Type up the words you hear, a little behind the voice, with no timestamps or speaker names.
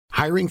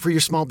Hiring for your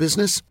small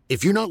business?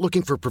 If you're not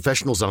looking for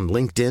professionals on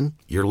LinkedIn,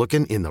 you're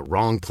looking in the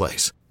wrong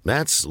place.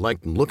 That's like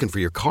looking for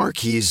your car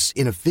keys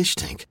in a fish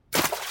tank.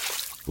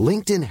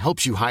 LinkedIn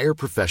helps you hire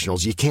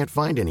professionals you can't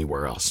find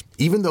anywhere else,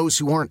 even those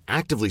who aren't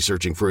actively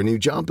searching for a new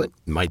job but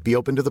might be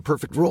open to the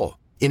perfect role.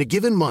 In a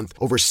given month,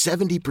 over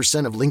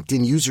 70% of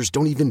LinkedIn users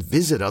don't even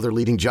visit other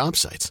leading job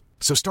sites.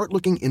 So start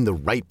looking in the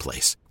right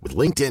place. With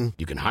LinkedIn,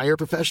 you can hire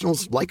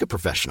professionals like a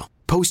professional.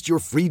 Post your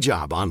free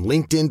job on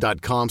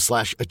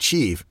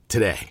linkedin.com/achieve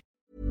today.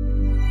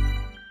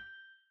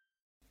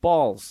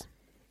 Balls.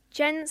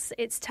 Gents,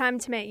 it's time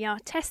to make your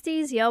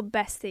testes your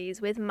besties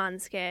with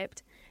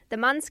Manscaped. The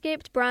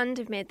Manscaped brand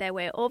have made their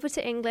way over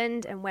to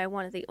England, and we're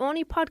one of the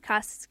only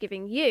podcasts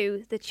giving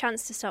you the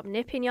chance to stop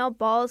nipping your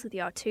balls with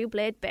your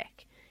two-blade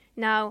bick.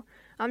 Now,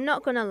 I'm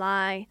not going to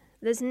lie,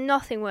 there's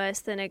nothing worse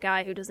than a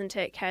guy who doesn't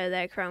take care of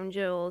their crown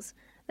jewels.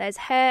 There's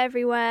hair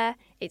everywhere,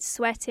 it's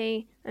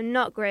sweaty, and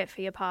not great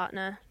for your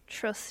partner.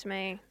 Trust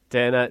me.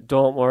 Dana,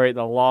 don't worry,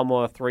 the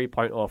Lawnmower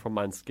 3.0 from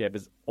Manscaped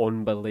is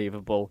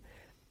unbelievable.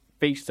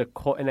 Features a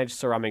cutting-edge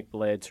ceramic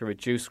blade to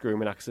reduce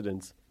grooming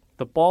accidents.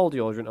 The ball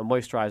deodorant and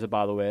moisturiser,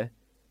 by the way,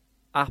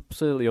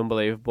 absolutely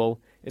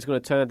unbelievable. It's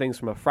going to turn things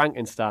from a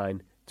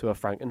Frankenstein to a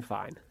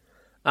Frankenfine.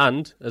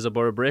 And, as a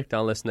Borough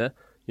Breakdown listener,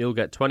 you'll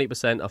get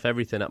 20% off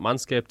everything at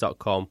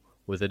manscaped.com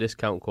with the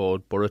discount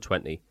code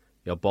Borough20.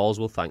 Your balls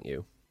will thank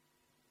you.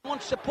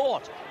 Wants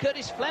support.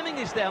 Curtis Fleming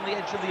is there on the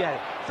edge of the area.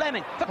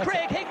 Fleming for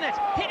Craig Hignett.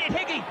 Hit it,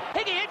 Higgy.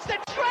 Higgy hits the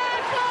treble!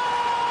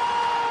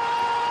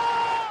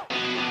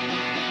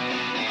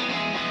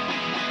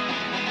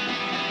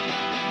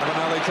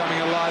 Ravanelli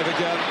coming alive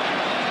again.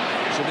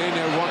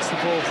 Juninho wants the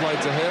ball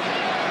played to him.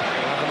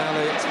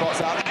 Ravanelli spots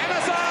out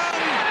Emerson!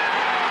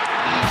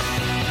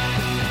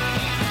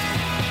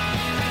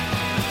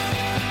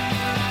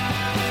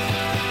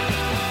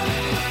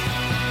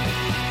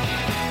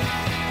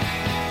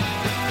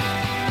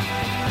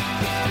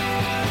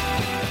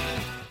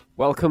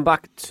 Welcome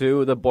back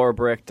to the Borough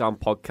Breakdown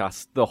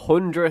podcast, the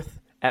 100th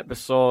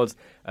episode.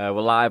 We're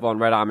live on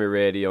Red Army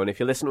Radio, and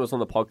if you listen to us on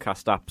the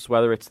podcast apps,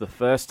 whether it's the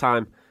first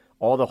time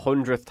or the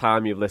 100th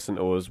time you've listened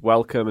to us,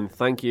 welcome and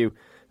thank you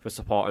for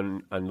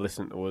supporting and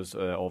listening to us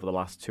over the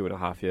last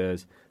 2.5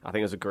 years. I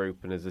think as a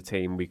group and as a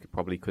team, we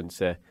couldn't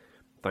say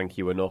thank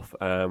you enough.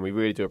 We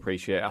really do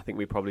appreciate it. I think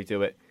we probably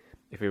do it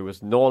if it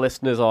was no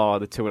listeners or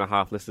the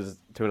 2.5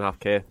 listeners,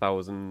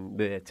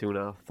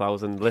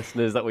 2,500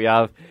 listeners that we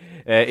have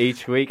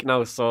each week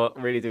now. So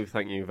really do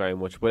thank you very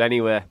much. But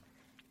anyway,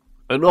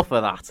 enough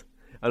of that.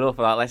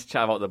 Let's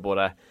chat about the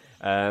Borough.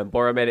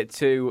 Borough made it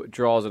 2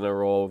 draws in a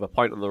row with a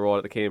point on the road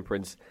at the King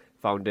Prince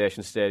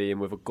Foundation Stadium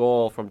with a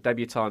goal from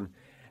debutant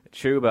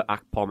Chuba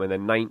Akpom in the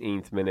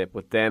 19th minute.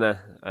 But Dana,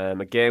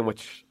 a game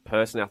which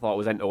personally I thought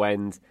was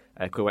end-to-end,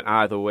 could have went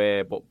either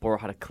way, but Borough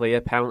had a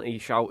clear penalty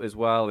shout as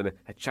well and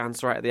a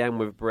chance right at the end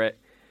with Britt.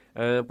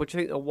 But do you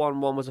think the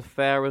 1-1 was a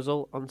fair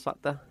result on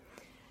Saturday?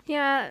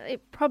 Yeah,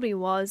 it probably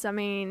was. I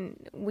mean,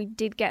 we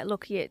did get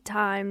lucky at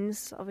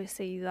times.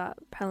 Obviously, that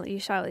penalty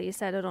shout that you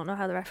said, I don't know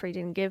how the referee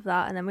didn't give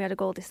that. And then we had a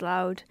goal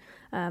disallowed.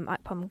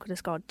 Akpom could have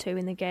scored 2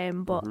 in the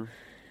game. But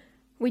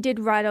we did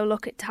ride our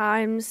luck at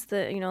times.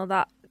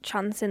 That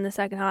chance in the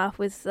second half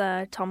with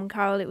Tom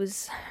Carroll, it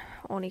was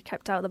only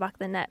kept out of the back of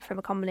the net from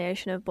a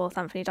combination of both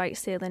Anthony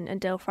Dyke-Steele and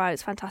Dale Fry.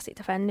 It's fantastic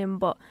defending,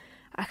 but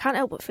I can't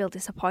help but feel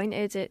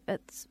disappointed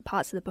at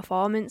parts of the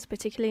performance,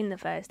 particularly in the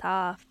first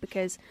half,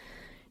 because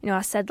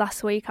I said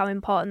last week how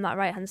important that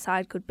right-hand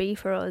side could be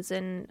for us,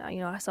 and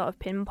I sort of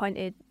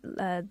pinpointed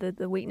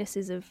the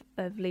weaknesses of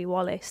Lee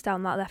Wallace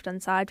down that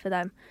left-hand side for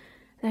them.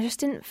 And I just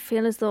didn't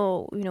feel as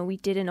though we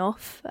did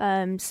enough.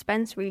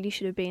 Spence really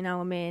should have been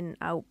our main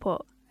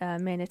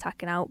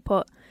attacking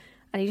output,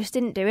 and he just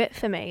didn't do it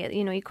for me.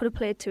 He could have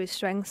played to his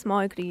strengths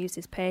more, he could have used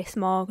his pace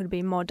more, could have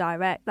been more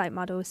direct. Like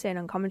Maddo was saying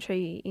on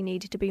commentary, he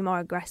needed to be more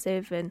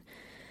aggressive, and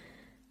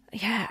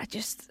yeah, I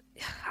just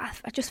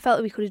felt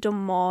that we could have done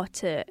more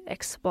to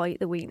exploit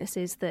the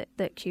weaknesses that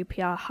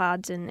QPR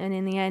had, and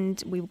in the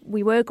end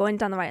we were going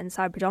down the right hand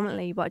side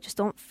predominantly, but I just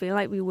don't feel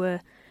like we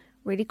were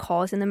really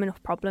causing them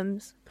enough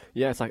problems.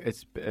 Yeah,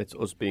 it's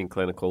us being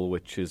clinical,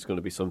 which is going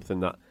to be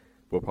something that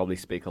we'll probably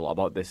speak a lot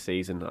about this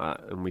season,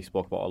 and we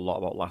spoke about a lot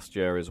about last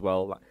year as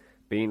well. Like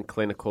being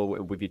clinical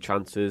with your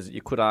chances.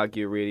 You could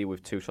argue really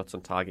with 2 shots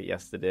on target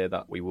yesterday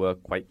that we were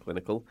quite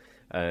clinical.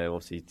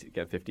 Obviously to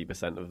get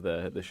 50% of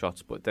the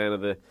shots, but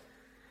then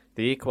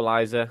the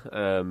equaliser.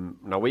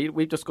 Now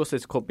we've discussed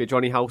this. Could be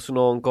Johnny Howson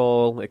on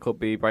goal. It could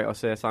be Bright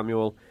Osei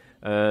Samuel.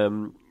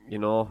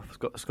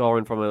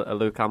 Scoring from a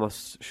Luke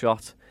Amos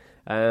shot.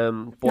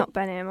 Not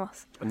Ben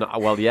Amos.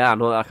 Well, yeah,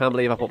 no, I can't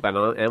believe I put Ben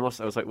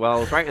Amos. I was like, well, I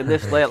was writing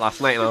this late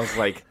last night, and I was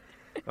like,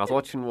 I was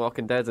watching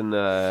Walking Dead, and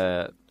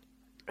I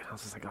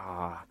was just like,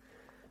 I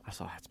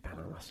saw it's Ben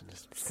Amos, and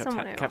just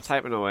kept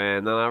typing away,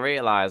 and then I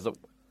realised that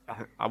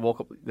I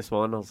woke up this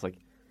morning, and I was like,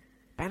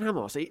 Ben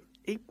Amos, hang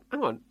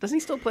on, doesn't he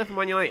still play for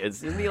Man United?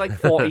 Isn't he like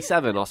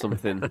 47 or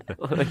something?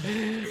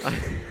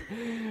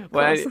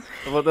 Well,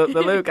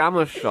 the Luke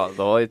Amos shot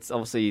though, it's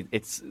obviously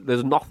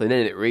there's nothing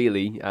in it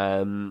really.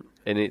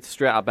 and it's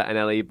straight at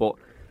Bettinelli, but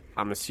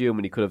I'm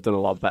assuming he could have done a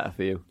lot better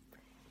for you.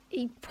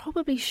 He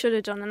probably should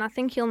have done, and I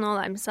think he'll know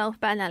that himself,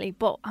 Bettinelli,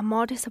 but I'm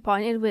more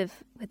disappointed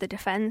with the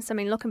defence. I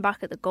mean, looking back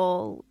at the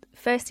goal,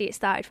 firstly it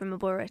started from a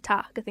Borough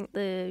attack. I think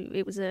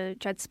it was a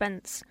Jed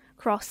Spence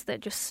cross that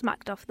just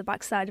smacked off the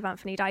backside of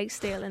Anthony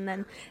Dijksteel, and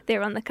then they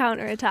were on the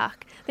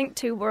counter-attack. I think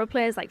 2 Borough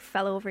players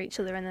fell over each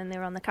other and then they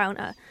were on the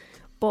counter.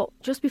 But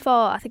just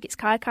before, I think it's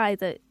Kai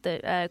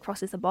that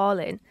crosses the ball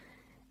in,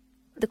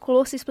 the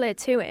closest player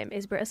to him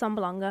is Britta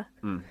Sombolonga.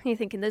 You're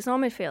thinking, there's no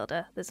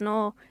midfielder, there's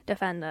no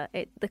defender.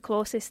 The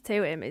closest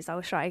to him is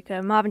our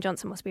striker. Marvin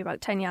Johnson must be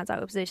about 10 yards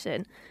out of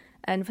position.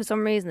 And for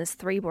some reason, there's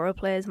 3 Borough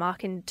players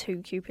marking 2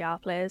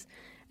 QPR players.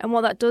 And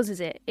what that does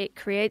is it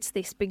creates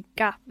this big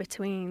gap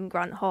between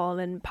Grant Hall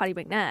and Paddy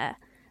McNair.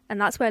 And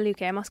that's where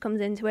Luke Amos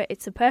comes into it.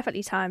 It's a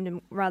perfectly timed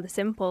and rather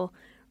simple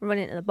run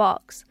into the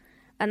box.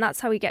 And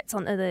that's how he gets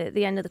onto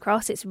the end of the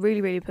cross. It's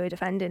really, really poor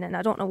defending, and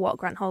I don't know what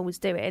Grant Hall was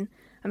doing.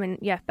 I mean,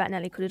 yeah,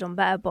 Bettinelli could have done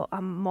better, but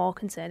I'm more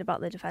concerned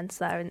about the defence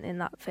there in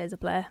that phase of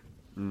play.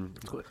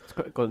 It's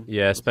quite good.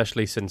 Yeah,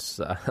 especially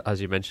since,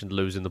 as you mentioned,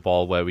 losing the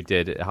ball where we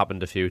did. It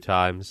happened a few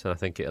times, and I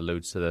think it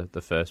alludes to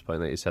the first point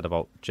that you said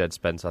about Jed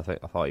Spence. I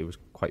thought he was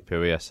quite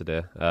poor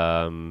yesterday.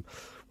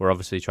 We're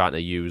obviously trying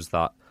to use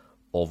that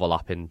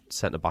overlapping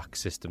centre-back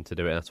system to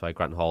do it. That's why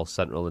Grant Hall's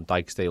central, and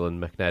Dijksteel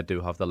and McNair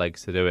do have the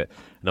legs to do it.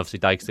 And obviously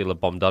Dijksteel had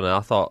bombed on, and I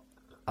thought,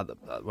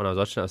 when I was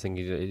watching it, I was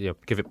thinking,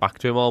 give it back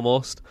to him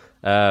almost.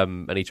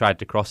 And he tried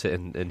to cross it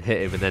and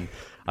hit him, and then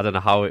I don't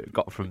know how it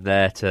got from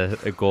there to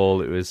a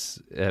goal. It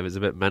was a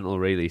bit mental,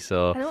 really.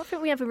 So I don't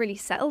think we ever really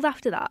settled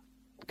after that,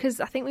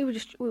 because I think we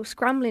were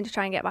scrambling to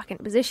try and get back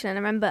into position. And I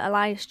remember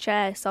Elias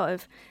Chair sort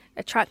of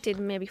attracted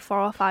maybe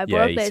 4 or 5 Borough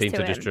players to him. Yeah, he seemed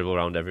to just dribble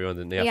around everyone,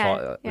 didn't he? I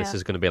thought this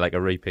is going to be like a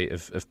repeat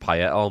of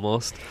Payet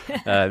almost,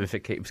 if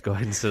it keeps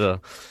going. So,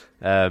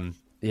 I know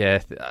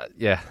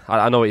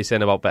what you're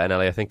saying about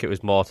Bettinelli. I think it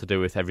was more to do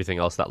with everything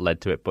else that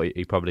led to it, but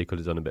he probably could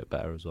have done a bit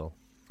better as well.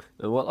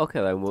 Well,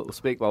 okay then, we'll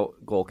speak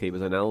about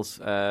goalkeepers and Els.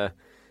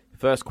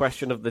 First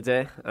question of the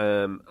day,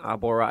 are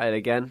Borough at it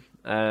again?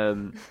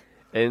 And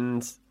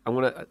I'm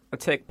going to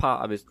take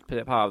part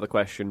of the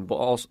question, but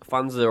also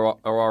fans are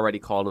already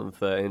calling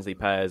for Ainsley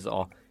Pears,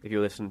 or if you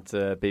listen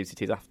to BBC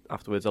Tees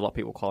afterwards, a lot of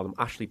people call him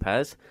Ashley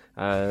Pears.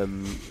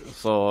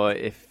 So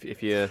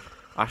if you're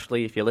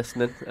Ashley, if you're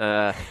listening,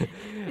 but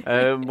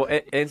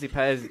Ainsley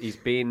Pears, he's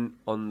been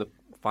on the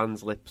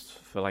fans' lips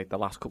for the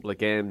last couple of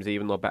games,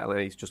 even though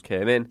Bettinelli's just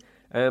came in.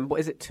 But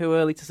is it too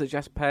early to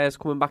suggest Pears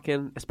coming back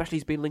in, especially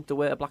he's been linked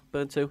away to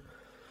Blackburn too?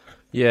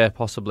 Yeah,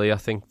 possibly. I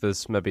think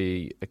there's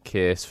maybe a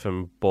case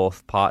from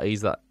both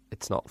parties that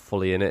it's not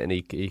fully in it, and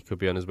he could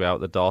be on his way out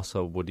the door.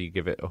 So would he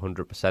give it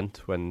 100%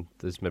 when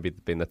there's maybe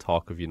been the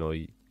talk of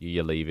you're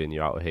leaving,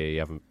 you're out of here,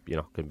 you're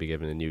not going to be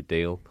given a new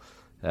deal.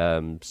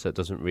 So it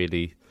doesn't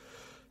really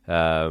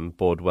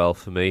bode well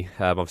for me.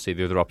 Obviously,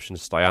 the other option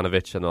is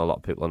Stojanovic. I know a lot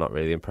of people are not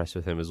really impressed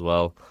with him as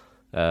well.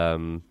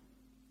 I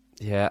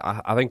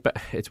think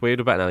it's weird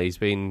with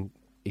Bettinelli.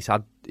 He's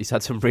had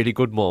some really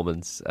good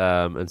moments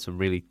and some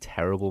really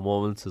terrible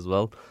moments as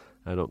well.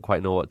 I don't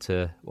quite know what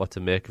to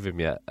make of him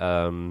yet.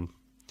 I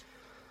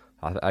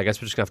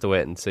guess we're just gonna have to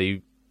wait and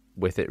see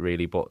with it,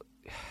 really. But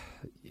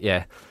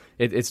yeah,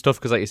 it's tough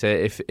because, like you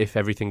say, if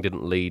everything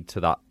didn't lead to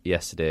that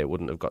yesterday, it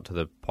wouldn't have got to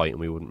the point, and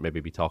we wouldn't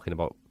maybe be talking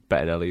about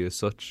Bettinelli as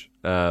such.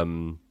 But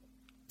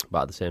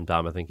at the same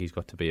time, I think he's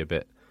got to be a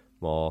bit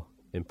more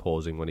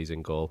imposing when he's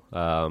in goal.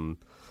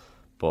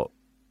 But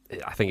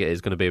I think it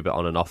is going to be a bit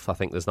on and off. I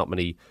think there's not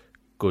many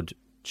good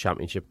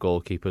Championship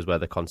goalkeepers where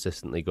they're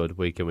consistently good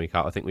week in, week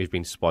out. I think we've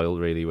been spoiled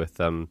really with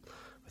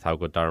how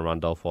good Darren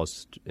Randolph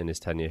was in his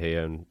tenure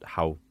here and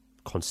how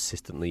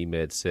consistently he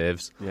made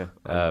saves. Yeah,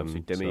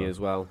 Dimmy as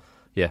well.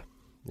 Yeah,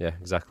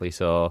 exactly.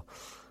 So,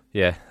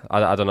 yeah,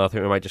 I don't know. I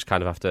think we might just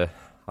kind of have to,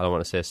 I don't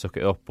want to say suck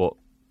it up, but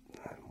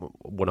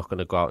we're not going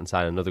to go out and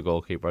sign another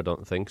goalkeeper, I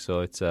don't think.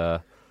 So it's...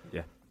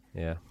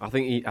 Yeah, I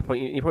think he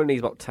probably needs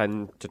about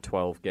 10 to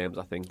 12 games.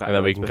 I think, and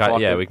then we can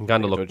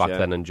kind of look back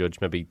then and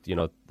judge maybe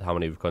how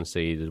many we've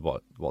conceded,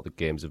 what the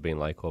games have been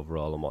like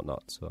overall and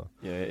whatnot. So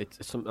yeah,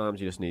 it's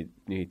sometimes you just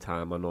need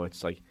time. I know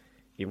it's like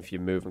even if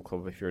you're moving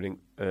club, if you're an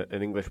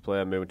English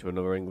player moving to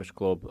another English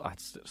club,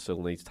 that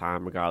still needs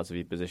time regardless of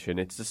your position.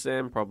 It's the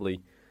same probably.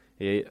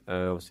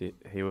 Obviously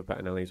here with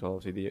Bettinelli as well.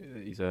 Obviously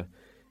he's a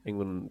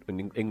England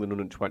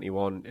under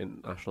 21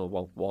 international.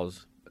 Well,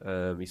 was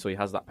so he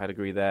has that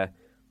pedigree there.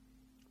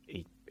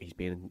 He's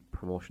been in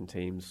promotion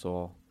teams,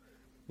 so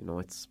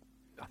I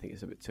think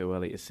it's a bit too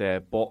early to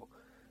say. But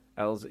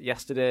Els,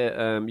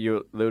 yesterday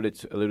you alluded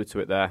to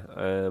it there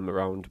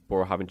around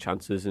Borough having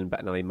chances and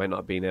Bettinelli might not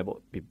have been able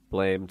to be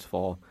blamed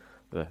for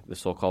the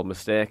so-called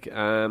mistake. But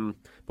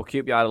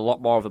QPR had a lot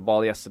more of the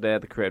ball yesterday.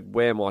 They created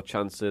way more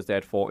chances. They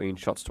had 14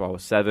 shots to our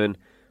 7.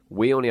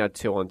 We only had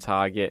 2 on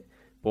target.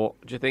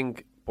 But do you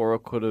think Borough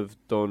could have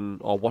done,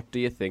 or what do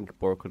you think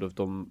Borough could have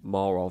done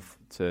more of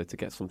to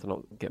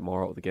get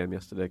more out of the game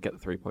yesterday, get the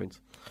 3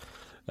 points?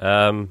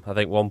 I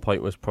think one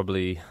point was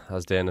probably,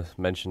 as Dana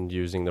mentioned,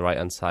 using the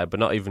right-hand side, but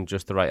not even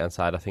just the right-hand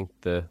side. I think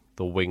the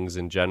wings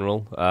in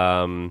general.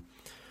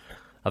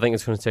 I think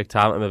it's going to take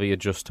time to maybe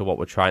adjust to what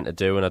we're trying to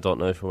do, and I don't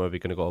know if we're maybe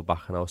going to go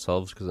back on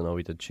ourselves, because I know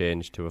we did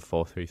change to a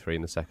 4-3-3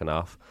 in the second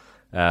half.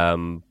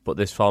 But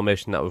this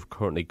formation that we've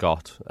currently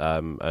got,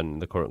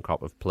 and the current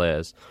crop of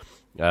players,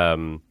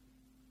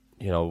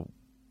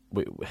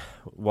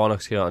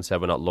 Warnock's here and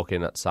said we're not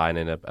looking at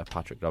signing a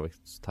Patrick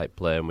Roberts type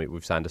player, and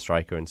we've signed a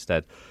striker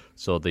instead.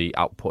 So the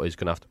output is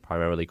going to have to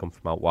primarily come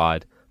from out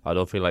wide. I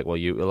don't feel like we're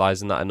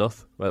utilising that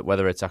enough,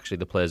 whether it's actually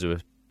the players who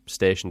are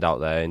stationed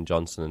out there in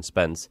Johnson and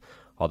Spence,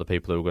 or the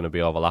people who are going to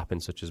be overlapping,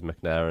 such as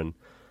McNair and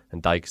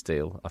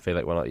Dijksteel. I feel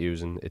like we're not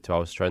using it to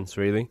our strengths,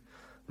 really.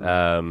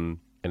 And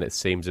it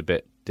seems a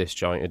bit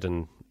disjointed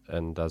and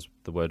as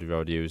the word we've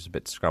already used, a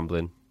bit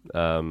scrambling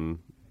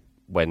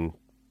when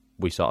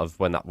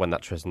that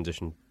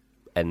transition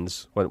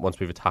ends. Once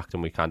we've attacked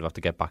and we kind of have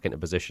to get back into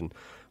position,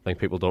 I think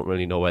people don't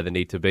really know where they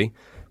need to be,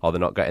 or they're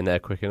not getting there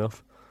quick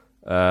enough.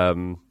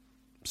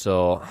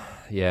 So,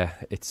 yeah,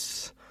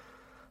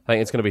 I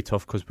think it's going to be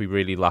tough because we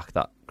really lack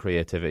that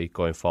creativity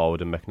going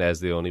forward, and McNair's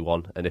the only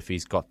one. And if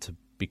he's got to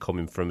be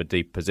coming from a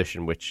deep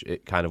position, which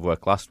it kind of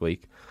worked last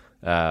week,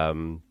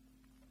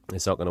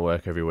 it's not going to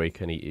work every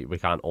week, and we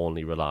can't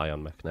only rely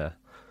on McNair.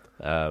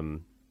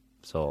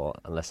 So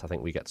unless I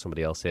think we get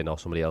somebody else in or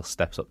somebody else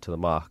steps up to the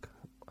mark,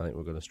 I think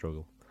we're going to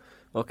struggle.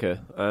 Okay.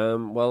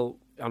 Well,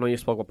 I know you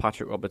spoke about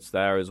Patrick Roberts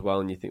there as well,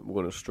 and you think we're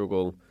going to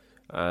struggle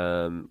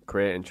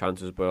creating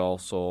chances, but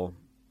also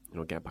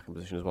get back in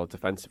position as well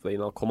defensively.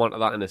 And I'll come on to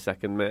that in a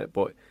second, mate.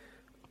 But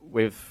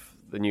with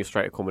the new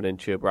striker coming in,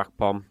 Chuba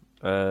Akpom,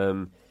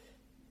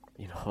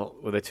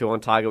 with the 2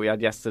 on target we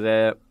had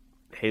yesterday,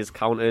 his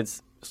counted,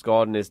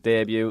 scored in his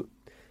debut.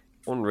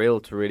 Unreal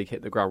to really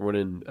hit the ground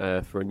running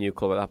for a new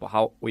club like that. But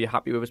how were you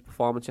happy with his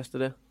performance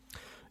yesterday?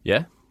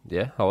 Yeah,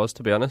 I was,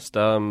 to be honest.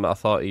 I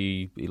thought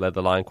he led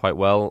the line quite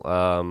well.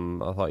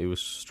 I thought he was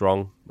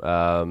strong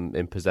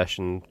in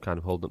possession, kind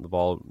of holding up the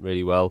ball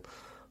really well.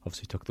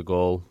 Obviously took the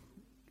goal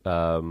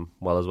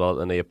well as well at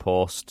the near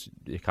post.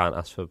 You can't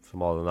ask for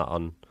more than that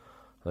on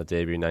a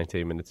debut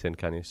 19 minutes in,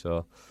 can you?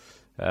 So,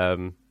 I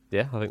think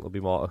there'll be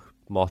more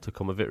to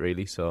come of it,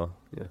 really. So,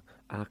 yeah.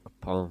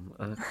 Akpom.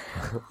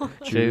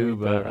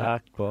 Chuba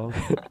Akpom.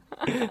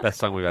 Best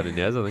song we've had in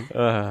years, I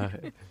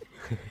think.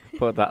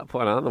 Put that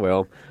on the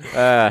wheel.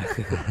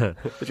 The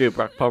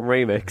Chuba Akpom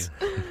remix.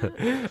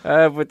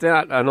 But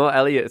then I know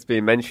Elliot's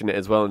been mentioning it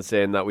as well and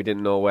saying that we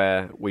didn't know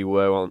where we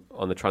were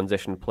on the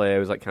transition play. It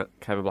was like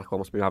Kevin Blackwell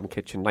must be having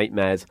kitchen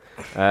nightmares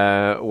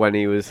when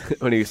he was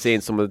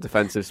seeing some of the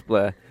defensive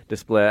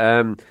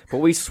display. But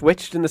we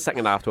switched in the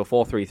second half to a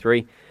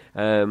 4-3-3.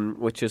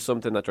 Which is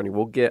something that Johnny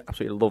Woodgate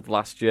absolutely loved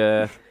last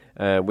year.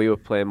 We were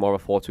playing more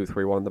of a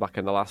 4-2-3-1 in the back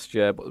end of last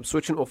year, but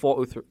switching to a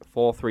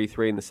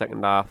 4-3-3 in the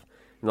second half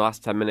in the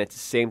last 10 minutes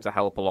seems to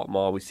help a lot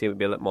more. We seem to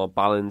be a little more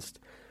balanced.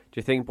 Do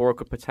you think Borough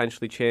could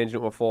potentially change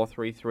into a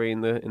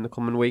 4-3-3 in the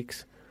coming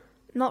weeks?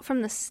 Not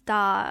from the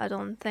start, I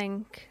don't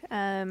think,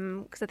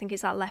 because I think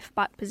it's that left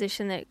back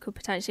position that could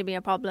potentially be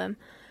a problem.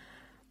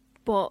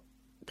 But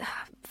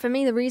for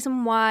me, the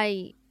reason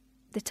why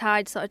the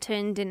tide sort of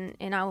turned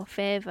in our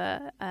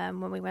favour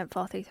when we went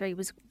 4-3-3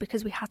 was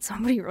because we had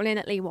somebody running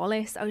at Lee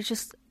Wallace. I was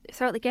just,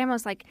 throughout the game, I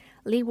was like,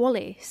 Lee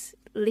Wallace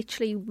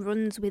literally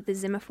runs with the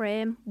Zimmer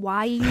frame.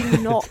 Why are you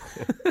not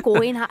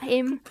going at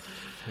him?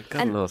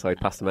 God knows how he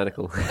passed the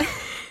medical.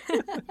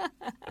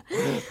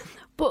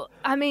 But,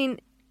 I mean,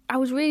 I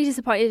was really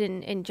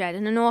disappointed in Jed,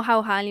 and I know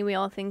how highly we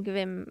all think of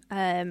him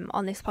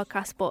on this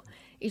podcast, but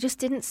he just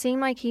didn't seem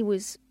like he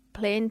was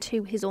playing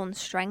to his own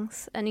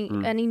strengths, and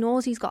he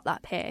knows he's got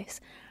that pace,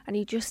 and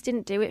he just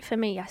didn't do it for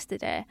me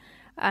yesterday.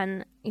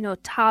 And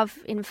Tav,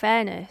 in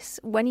fairness,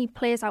 when he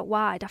plays out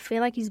wide, I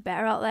feel like he's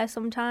better out there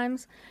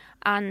sometimes,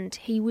 and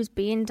he was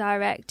being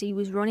direct, he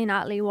was running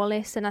at Lee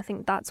Wallace, and I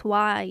think that's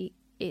why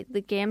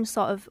the game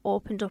sort of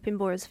opened up in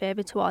Borough's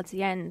favour towards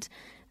the end.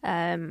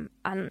 And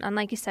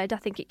like you said, I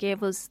think it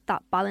gave us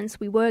that balance.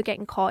 We were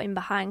getting caught in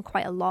behind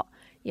quite a lot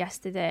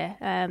yesterday.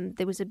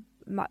 There was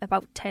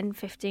about 10,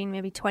 15,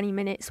 maybe 20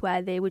 minutes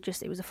where it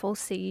was a full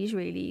siege,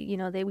 really.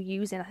 They were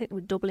I think they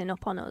were doubling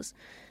up on us.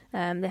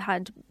 They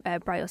had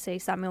Bright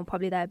Osayi-Samuel,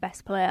 probably their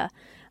best player,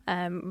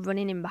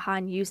 running in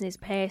behind, using his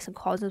pace and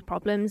causing us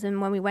problems.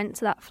 And when we went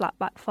to that flat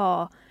back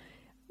four,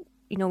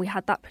 we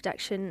had that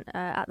protection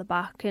at the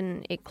back,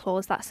 and it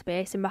closed that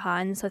space in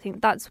behind. So I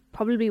think that's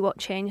probably what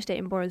changed it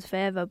in Borough's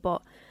favour.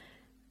 But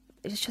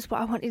it's just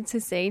what I wanted to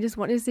see. Just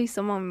wanted to see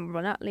someone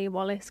run at Lee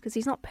Wallace, because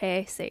he's not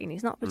pacey and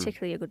he's not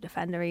particularly a good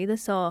defender either.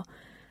 So,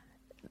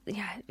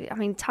 yeah, I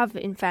mean, Tav,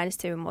 in fairness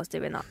to him, was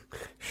doing that.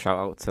 Shout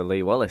out to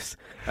Lee Wallace.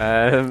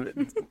 Dana,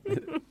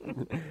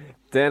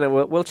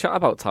 we'll chat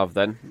about Tav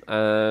then.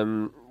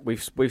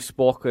 We've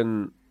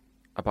spoken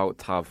about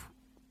Tav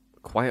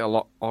quite a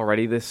lot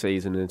already this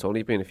season, and it's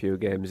only been a few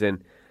games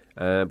in.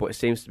 But it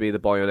seems to be the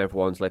boy on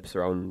everyone's lips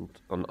around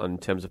on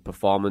terms of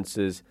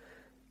performances.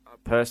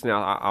 Personally,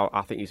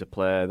 I think he's a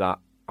player that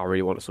I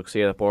really want to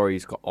succeed at Borough.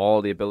 He's got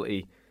all the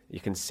ability You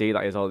can see that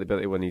he has all the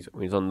ability when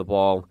he's on the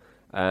ball.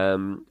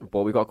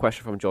 But we got a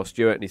question from Joe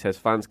Stewart, and he says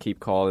fans keep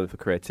calling for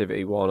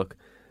creativity. Warnock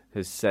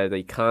has said that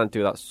he can't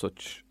do that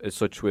as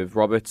such with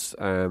Roberts,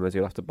 as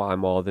he'll have to buy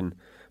more than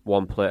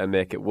one player to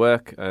make it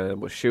work.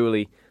 But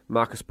surely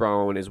Marcus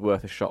Brown is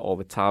worth a shot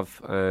over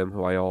Tav,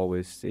 who I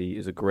always see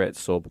is a great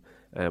sub,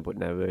 but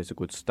never is a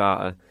good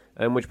starter.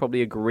 Would you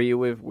probably agree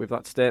with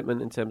that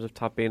statement in terms of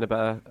Tav being a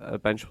better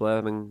bench player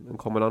and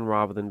coming on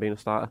rather than being a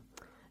starter?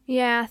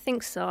 Yeah, I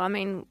think so. I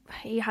mean,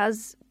 he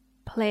has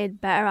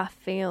played better, I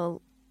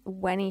feel,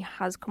 when he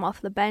has come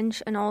off the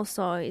bench, and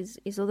also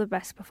his other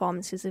best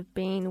performances have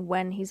been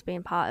when he's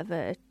been part of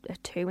a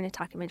two in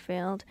attacking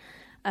midfield.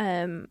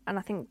 And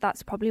I think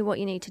that's probably what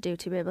you need to do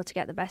to be able to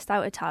get the best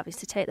out of Tav, is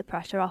to take the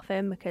pressure off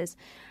him, because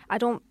I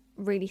don't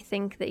really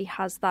think that he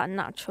has that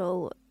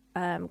natural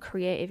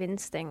creative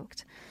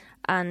instinct.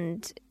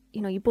 And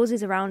he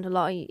buzzes around a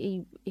lot.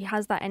 He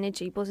has that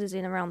energy, buzzes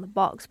in around the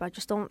box, but I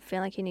just don't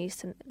feel like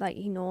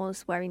he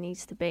knows where he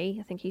needs to be.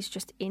 I think he's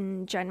just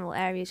in general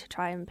areas to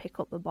try and pick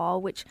up the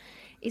ball, which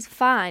is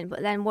fine,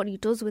 but then what he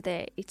does with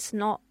it, it's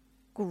not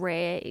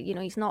great.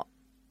 He's not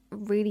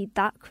really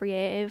that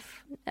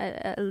creative,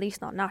 at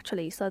least not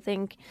naturally. So I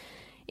think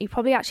he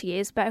probably actually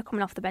is better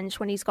coming off the bench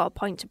when he's got a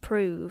point to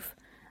prove.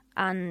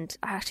 And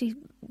I actually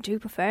do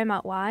prefer him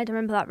out wide. I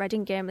remember that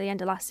Reading game at the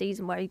end of last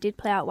season where he did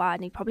play out wide,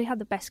 and he probably had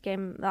the best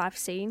game that I've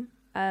seen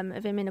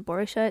of him in a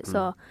Borough shirt.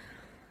 So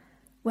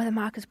whether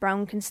Marcus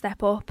Brown can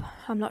step up,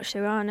 I'm not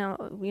sure. I know,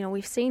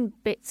 we've seen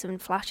bits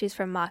and flashes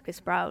from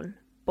Marcus Brown,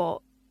 but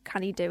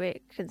can he do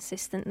it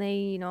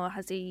consistently?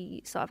 Has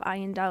he sort of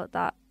ironed out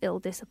that ill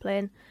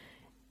discipline?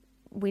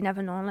 We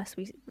never know unless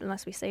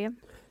we see him.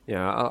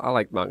 Yeah, I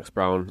like Marcus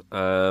Brown.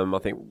 I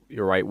think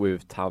you're right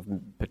with Tav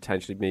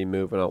potentially being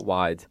moving out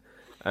wide.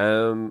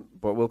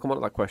 But we'll come on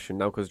to that question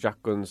now, because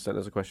Jack Guns sent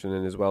us a question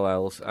in as well,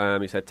 Els.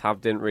 He said Tav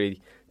didn't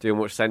really do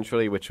much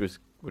centrally, which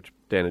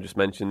Dana just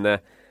mentioned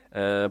there,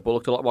 but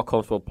looked a lot more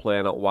comfortable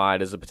playing out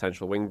wide as a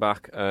potential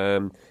wing-back.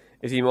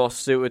 Is he more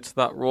suited to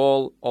that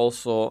role?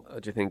 Also,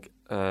 do you think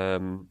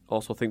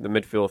the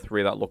midfield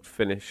three that looked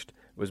finished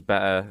was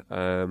better?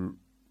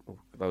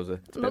 That was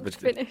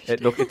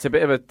it's a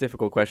bit of a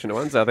difficult question to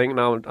answer. I think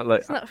now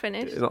it's not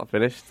finished. It's not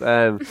finished.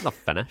 Not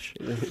finished.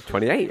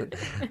 28.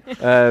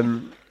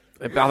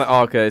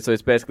 Okay, so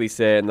it's basically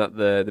saying that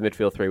the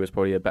midfield three was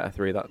probably a better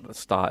three that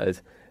started.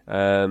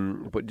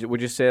 But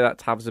would you say that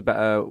Tav's a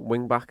better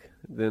wing back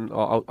than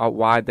or out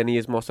wide than he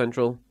is more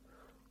central?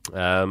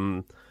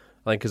 I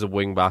think as a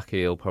wing back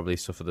he'll probably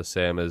suffer the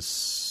same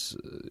as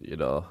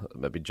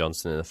maybe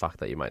Johnson, in the fact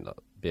that you might not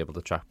be able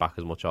to track back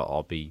as much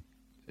or be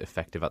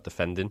effective at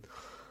defending.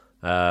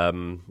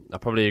 I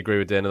probably agree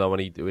with Dana though, when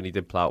he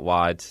did play out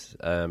wide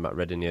at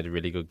Reading, he had a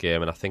really good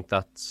game, and I think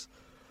that's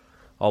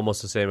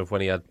almost the same as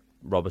when he had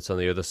Roberts on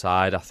the other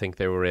side. I think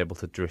they were able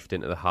to drift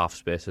into the half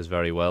spaces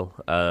very well.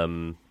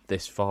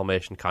 This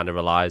formation kind of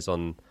relies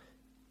on,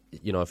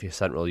 if you're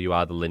central, you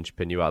are the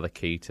linchpin, you are the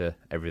key to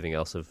everything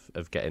else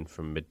of getting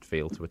from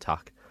midfield to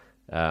attack.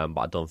 But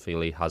I don't feel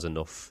he has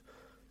enough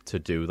to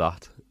do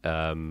that.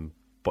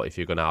 But if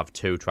you're going to have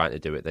two trying to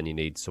do it, then you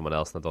need someone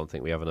else, and I don't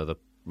think we have another.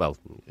 Well,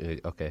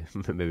 okay,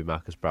 maybe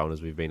Marcus Brown,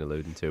 as we've been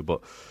alluding to,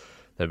 but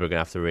then we're going to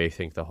have to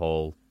rethink the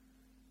whole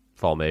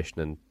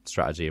formation and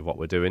strategy of what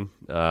we're doing,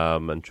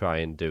 and try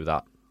and do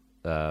that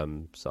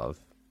sort of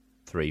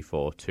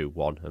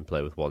 3-4-2-1 and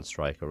play with one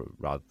striker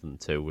rather than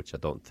two, which I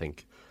don't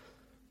think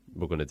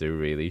we're going to do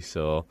really.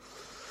 So,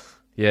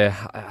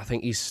 yeah, I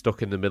think he's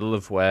stuck in the middle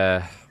of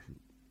where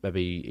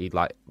maybe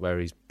where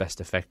he's best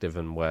effective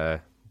and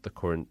where the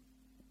current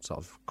sort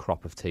of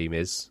crop of team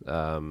is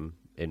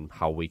in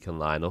how we can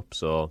line up.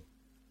 So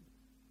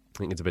I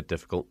think it's a bit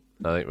difficult.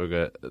 I think we're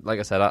going to, like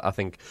I said, I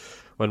think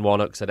when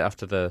Warnock said it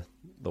after the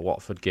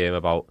Watford game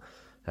about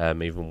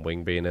even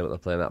Wing being able to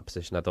play in that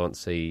position, I don't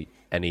see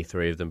any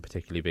three of them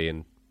particularly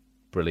being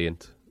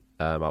brilliant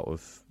out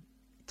of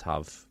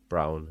Tav,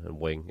 Brown and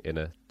Wing in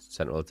a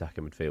central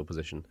attacking midfield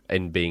position.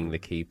 In being the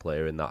key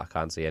player in that, I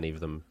can't see any of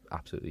them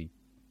absolutely,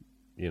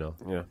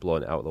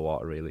 blowing it out of the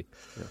water really.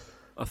 Yeah.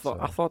 I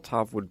thought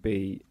Tav would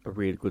be a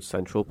really good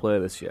central player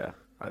this year.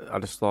 I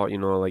just thought,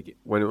 like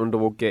when under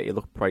Woodgate, he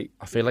looked bright.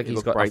 I feel like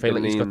he's got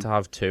to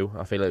have two.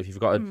 I feel like if you've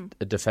got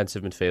a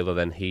defensive midfielder,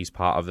 then he's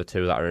part of the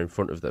two that are in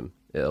front of them.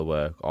 It'll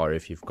work. Or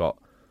if you've got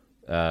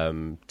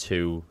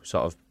two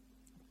sort of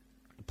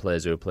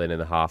players who are playing in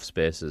the half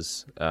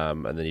spaces,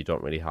 and then you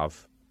don't really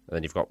have, and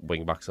then you've got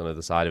wing backs on the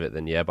other side of it.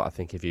 Then yeah, but I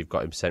think if you've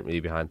got him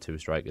centrally behind two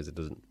strikers, it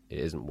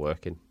isn't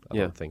working. I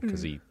don't think,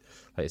 because he,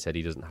 like I said,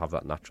 he doesn't have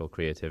that natural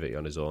creativity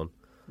on his own.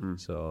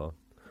 So.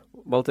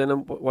 Well, Dana,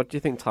 what do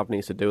you think Tav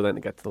needs to do then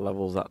to get to the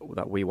levels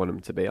that we want him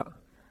to be at?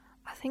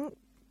 I think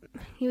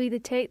you either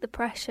take the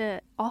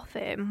pressure off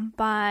him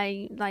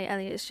by, like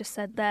Elliot's just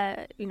said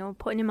there,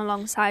 putting him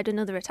alongside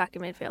another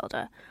attacking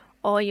midfielder,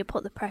 or you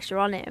put the pressure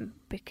on him,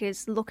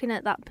 because looking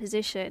at that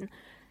position,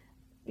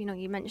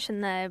 you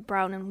mentioned there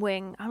Brown and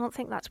Wing, I don't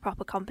think that's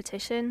proper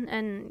competition,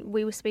 and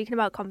we were speaking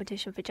about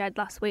competition for Jed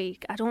last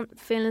week. I don't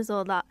feel as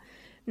though that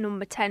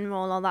number 10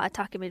 role or that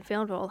attacking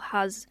midfield role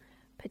has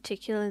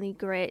particularly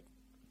great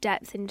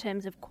depth in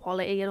terms of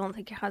quality. I don't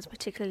think it has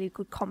particularly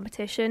good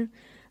competition.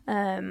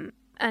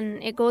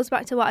 And it goes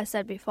back to what I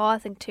said before, I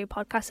think 2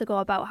 podcasts ago,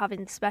 about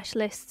having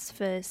specialists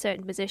for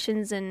certain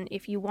positions. And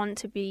if you want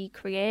to be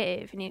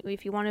creative, and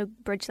if you want to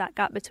bridge that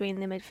gap between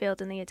the midfield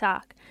and the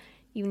attack,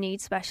 you need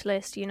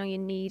specialists. You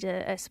need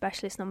a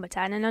specialist number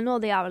 10. And I know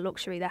they are a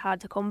luxury, they're hard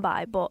to come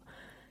by, but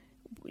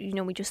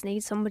we just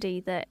need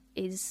somebody that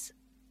is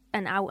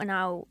an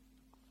out-and-out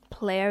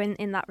player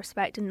in that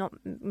respect, and not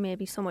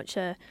maybe so much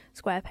a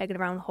square peg in a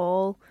round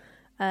hole.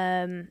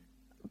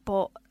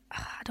 But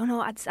I don't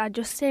know, I'd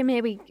just say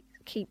maybe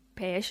keep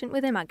patient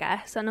with him, I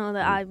guess. I know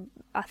that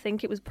I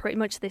think it was pretty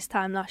much this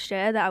time last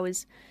year that I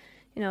was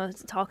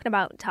talking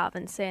about Tav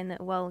and saying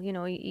that, well,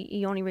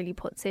 he only really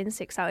puts in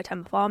 6 out of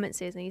 10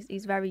 performances, and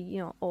he's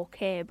very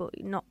okay,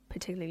 but not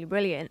particularly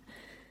brilliant.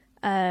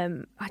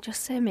 I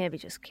just say maybe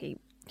just keep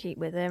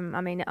with him.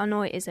 I mean, I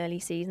know it is early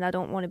season, I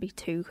don't want to be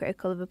too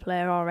critical of a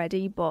player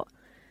already, but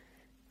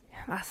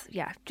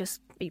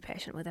just be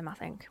patient with him, I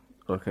think.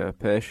 Okay,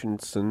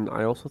 patience. And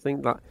I also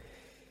think that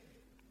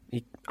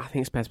I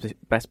think his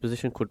best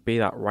position could be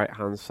that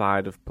right-hand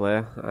side of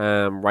play,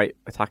 right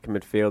attacking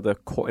midfielder,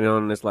 cutting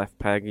on his left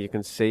peg. You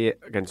can see it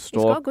against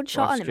Stoke. He's got a good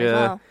shot on him as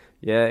well.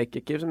 Yeah,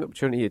 it gives him the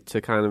opportunity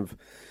to kind of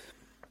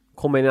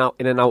come in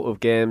and out of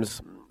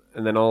games,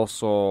 and then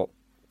also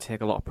take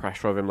a lot of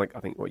pressure off him. Like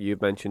I think what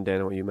you've mentioned,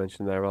 Dana, what you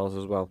mentioned there, Els,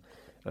 as well.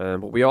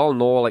 But we all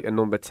know like a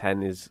number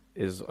 10 is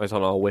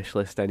on our wish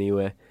list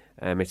anyway.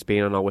 It's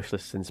been on our wish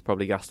list since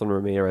probably Gaston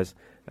Ramirez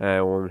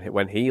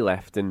when he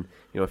left, and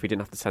if he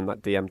didn't have to send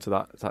that DM to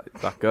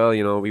that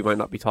girl, we might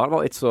not be talking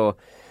about it. So,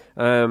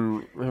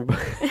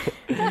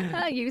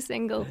 you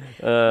single?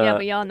 Yeah,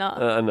 but you're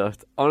not. No,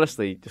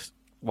 honestly, just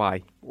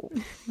why?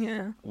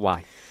 Yeah.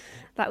 Why?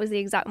 That was the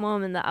exact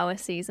moment that our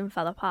season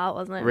fell apart,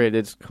 wasn't it? Really,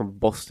 it's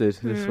combusted.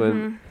 This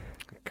went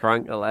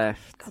Karanka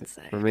left. God's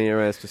sake.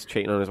 Ramirez just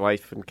cheating on his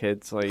wife and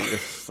kids.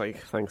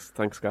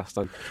 Thanks,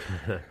 Gaston.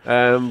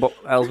 But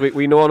Els,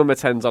 we know number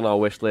 10's on our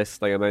wish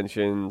list. Like I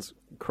mentioned,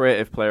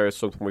 creative player is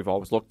something we've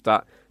always looked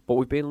at. But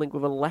we've been linked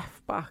with a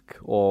left back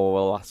over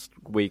the last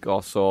week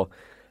or so.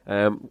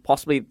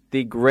 Possibly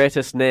the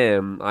greatest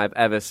name I've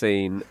ever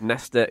seen,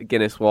 Nesta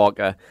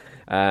Guinness-Walker.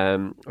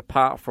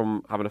 Apart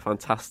from having a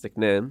fantastic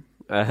name,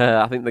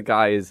 I think the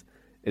guy is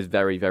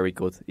very, very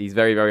good. He's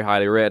very, very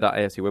highly rated at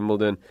AFC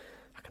Wimbledon.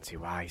 I can see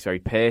why. He's very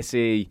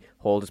pacey,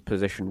 holds his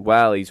position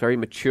well. He's very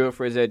mature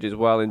for his age as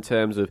well in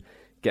terms of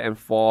getting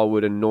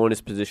forward and knowing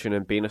his position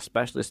and being a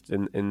specialist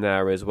in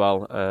there as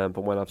well.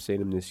 From when I've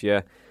seen him this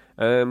year,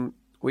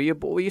 were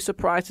you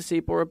surprised to see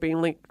Borough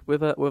being linked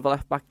with a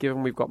left back?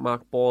 Given we've got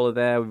Mark Bowler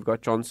there, we've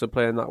got Johnson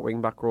playing that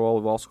wing back role.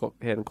 We've also got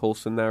Hayden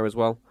Coulson there as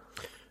well.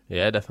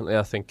 Yeah, definitely.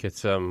 I think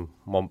it's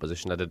one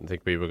position I didn't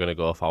think we were going to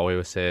go for. We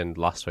were saying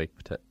last week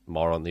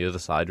more on the other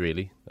side,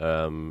 really,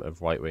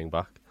 of right wing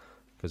back,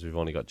 because we've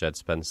only got Jed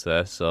Spence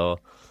there. So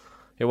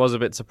it was a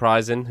bit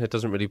surprising. It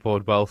doesn't really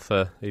bode well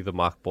for either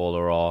Mark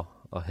Bowler or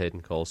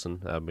Hayden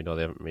Coulson. We know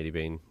they haven't really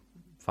been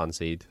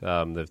fancied.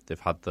 They've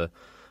had the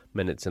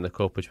minutes in the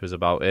cup, which was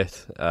about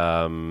it.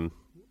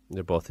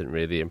 They both didn't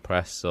really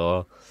impress.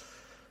 So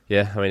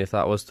yeah, I mean, if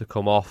that was to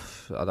come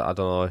off, I don't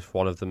know if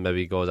one of them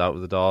maybe goes out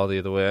of the door the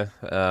other way.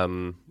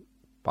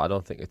 But I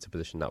don't think it's a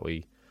position that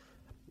we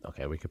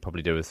could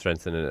probably do with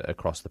strengthening it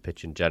across the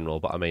pitch in general.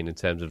 But I mean, in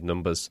terms of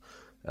numbers,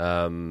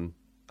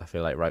 I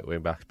feel like right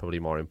wing back's probably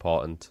more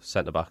important.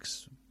 Centre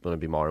back's going to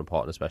be more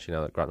important, especially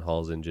now that Grant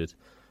Hall's injured.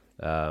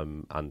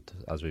 And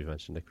as we've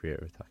mentioned, a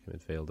creative attacking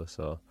midfielder.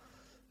 So,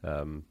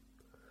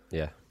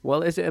 yeah.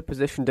 Well, is it a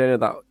position, Dana,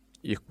 that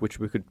which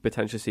we could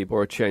potentially see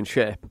Borough change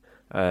shape?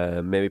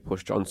 Maybe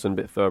push Johnson a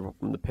bit further up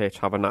on the pitch,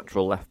 have a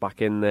natural left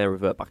back in there,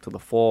 revert back to the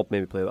 4,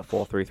 maybe play that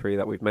 4-3-3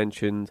 that we've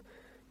mentioned.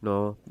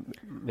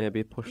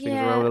 Maybe push things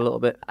around a little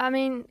bit. I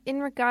mean,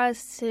 in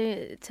regards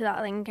to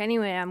that link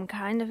anyway, I'm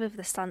kind of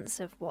the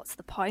stance of what's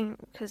the point?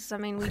 Because, I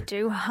mean, we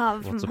do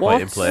have... What's the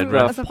point in playing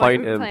ref? What's the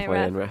point in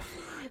playing ref?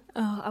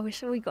 Oh, I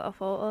wish we got a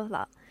photo of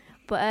that.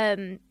 But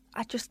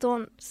I just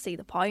don't see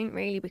the point,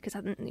 really, because,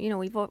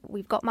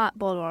 we've got Mark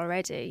Bowler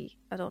already.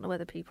 I don't know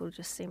whether people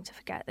just seem to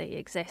forget that he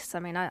exists. I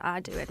mean,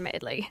 I do,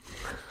 admittedly.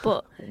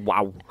 But...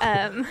 Wow.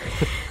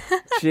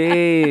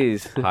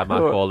 Jeez. Hi,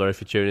 Mark Bowler, if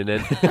you're tuning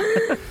in.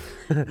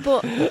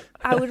 But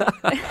I would...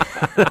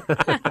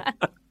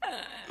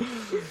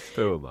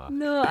 Who am I?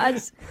 No,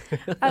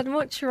 I'd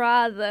much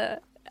rather...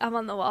 I'm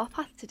on the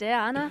warpath today,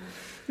 aren't I?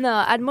 No,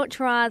 I'd much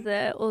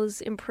rather us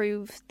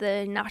improve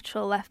the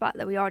natural left back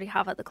that we already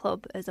have at the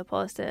club as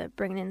opposed to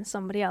bringing in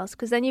somebody else.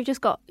 Because then you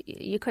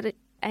could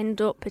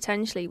end up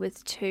potentially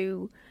with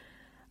 2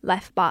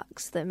 left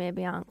backs that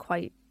maybe aren't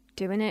quite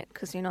doing it.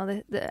 Because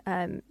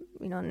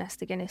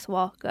Nesta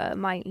Guinness-Walker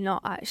might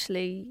not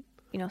actually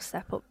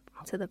step up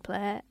to the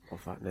plate.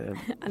 Love that name.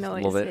 I know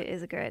it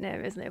is a great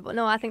name, isn't it? But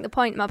no, I think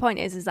my point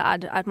is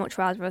that I'd much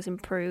rather us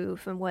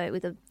improve and work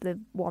with the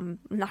one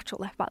natural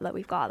left back that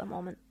we've got at the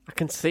moment. I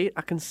can see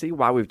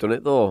why we've done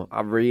it though.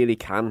 I really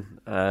can.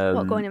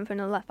 Going in for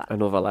another left back?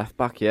 Another left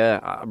back,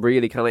 yeah. I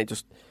really can.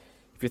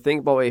 If if you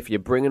think about it, if you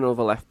bring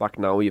another left back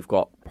now, you've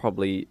got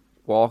probably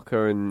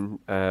Walker and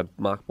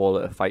Mark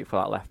Bowler to fight for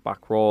that left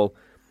back role.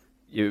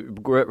 You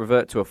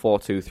revert to a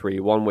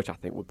 4-2-3-1, which I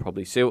think would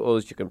probably suit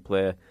us. You can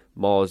play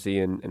Morsey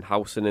and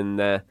Howson in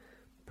there.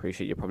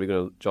 Appreciate you're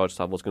probably George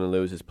Saville's going to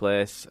lose his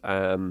place.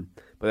 But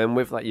then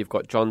with that, you've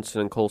got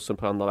Johnson and Coulson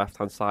put on the left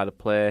hand side of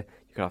play.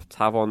 You could have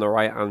Tav on the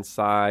right hand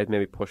side,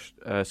 maybe push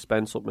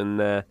Spence up in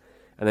there,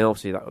 and then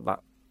obviously that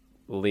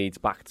leads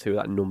back to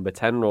that number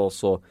 10 role.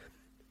 So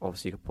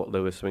obviously you could put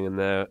Lewis Swing in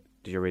there.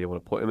 Do you really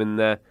want to put him in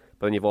there?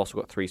 But then you've also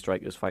got 3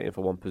 strikers fighting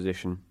for one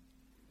position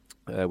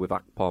with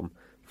Akpom,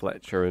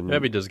 Fletcher, and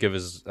maybe does give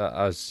us,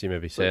 as you may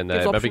be saying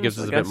gives there, maybe options, gives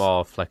us I a guess. bit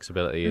more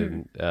flexibility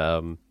and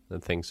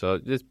things. So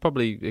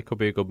it could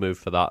be a good move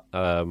for that.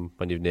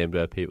 When you've named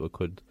where people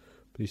could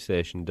be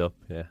stationed up,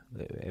 yeah,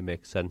 it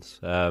makes sense.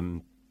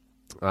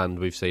 And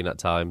we've seen at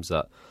times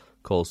that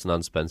Coulson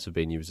and Spence have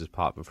been used as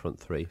part of the front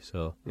 3.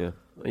 So yeah,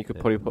 you could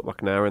probably put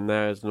McNair in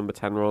there as number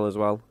 10 role as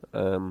well.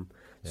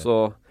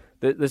 So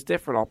there's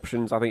different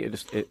options. I think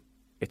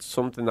it's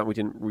something that we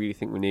didn't really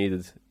think we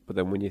needed, but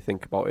then when you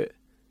think about it,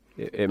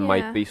 it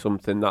might be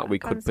something that we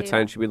could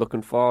potentially be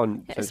looking for,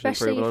 and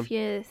especially improve on. if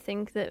you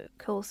think that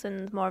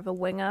Coulson's more of a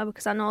winger,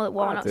 because I know that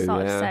Warnock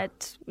sort of said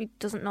he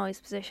doesn't know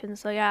his position.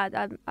 So yeah,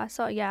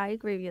 I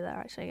agree with you there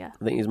actually. Yeah,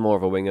 I think he's more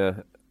of a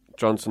winger.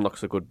 Johnson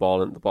knocks a good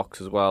ball into the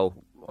box as well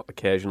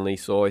occasionally,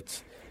 so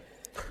it's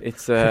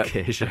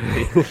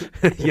occasionally.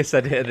 You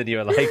said it and then you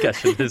were like, I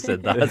shouldn't have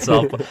said that,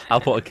 so I'll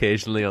put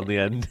occasionally on the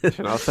end.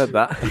 Shouldn't have said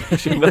that.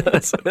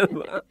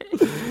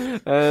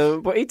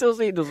 But he does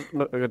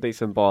knock a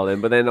decent ball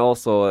in. But then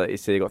also, you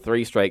see, you got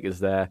 3 strikers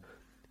there.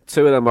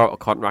 2 of them are out of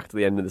contract at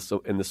the end of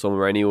the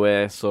summer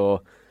anyway.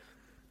 So,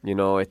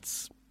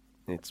 it's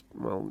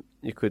well,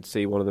 you could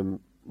see one of them.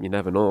 You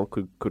never know.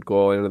 Could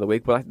go another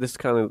week. But this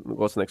kind of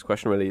goes to the next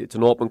question. Really, it's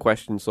an open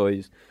question, so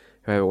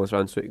whoever wants to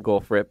answer it, go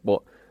for it.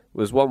 But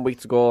there's 1 week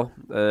to go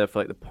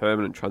for the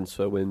permanent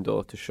transfer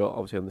window to shut,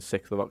 obviously on the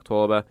 6th of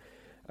October.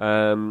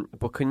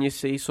 But can you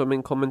see some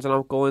incomings and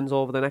outgoings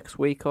over the next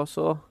week or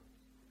so?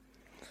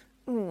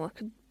 Ooh,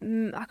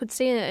 I could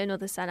see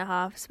another centre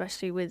half,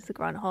 especially with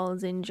Grant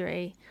Hall's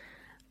injury,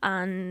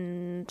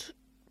 and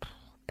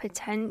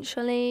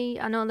potentially,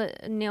 I know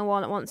that Neil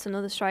Warnock wants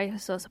another striker,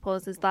 so I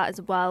suppose there's that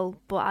as well.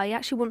 But I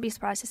actually wouldn't be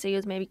surprised to see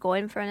us maybe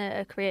going for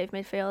a creative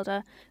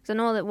midfielder, because I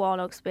know that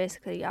Warnock's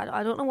basically,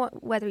 I don't know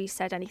whether he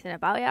said anything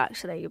about it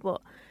actually,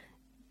 but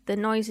the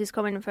noise is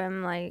coming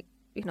from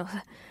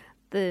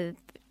the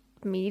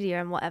media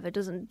and whatever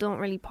don't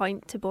really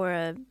point to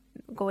Borough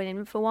going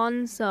in for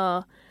one.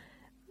 So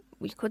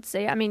we could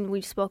see. I mean, we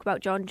spoke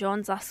about John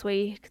Jones last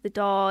week. The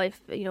door,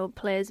 if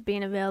players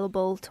being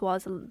available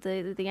towards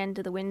the end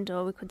of the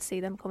window, we could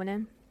see them coming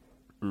in.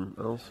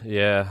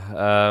 Yeah,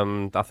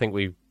 I think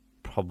we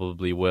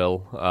probably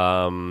will.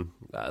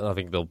 I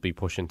think they'll be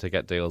pushing to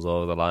get deals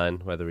over the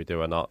line, whether we do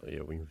or not.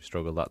 We've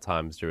struggled at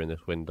times during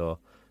this window,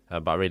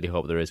 but I really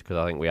hope there is, because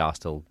I think we are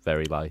still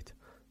very light.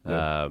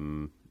 Yeah.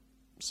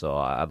 So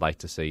I'd like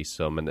to see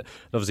some, and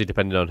obviously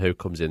depending on who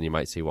comes in, you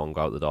might see one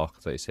go out the door.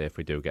 Because like you say, if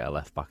we do get a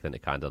left back, then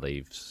it kind of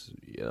leaves,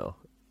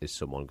 is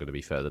someone going to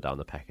be further down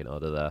the pecking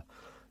order there?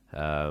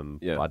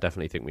 But I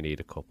definitely think we need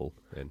a couple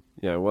in.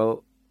 Yeah,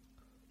 well,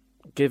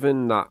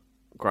 given that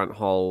Grant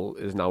Hall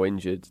is now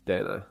injured,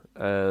 Dana,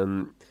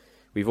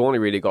 we've only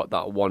really got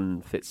that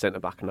one fit centre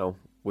back now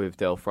with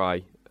Dale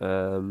Fry.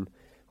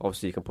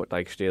 Obviously, you can put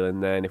Dijksteel in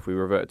there, and if we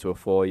revert to a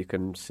 4, you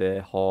can say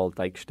Hall,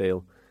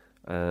 Dijksteel,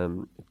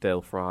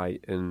 Dale Fry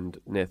and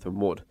Nathan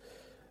Wood.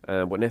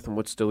 But Nathan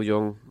Wood's still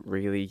young,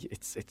 really.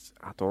 It's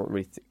I don't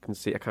really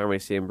I can't really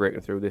see him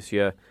breaking through this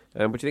year.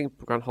 But do you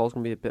think Grant Hall's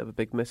going to be a bit of a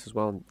big miss as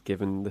well,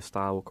 given the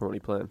style we're currently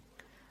playing?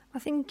 I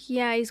think,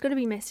 he's going to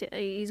be missing.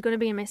 He's going to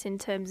be a miss in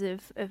terms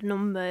of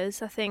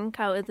numbers. I think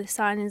out of the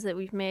signings that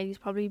we've made, he's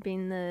probably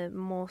been the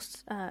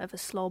most of a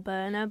slow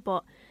burner.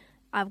 But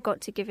I've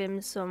got to give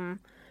him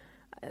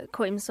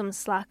cut him some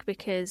slack,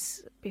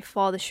 because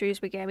before the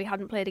Shrewsbury game, we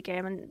hadn't played a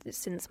game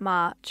since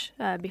March,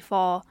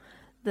 before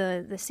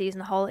the season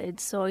halted.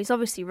 So he's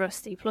obviously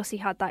rusty. Plus, he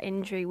had that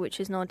injury, which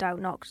has no doubt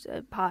knocked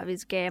part of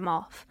his game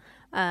off.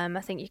 I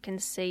think you can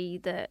see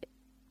that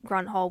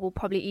Grant Hall will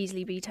probably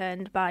easily be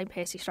turned by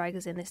pacey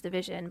strikers in this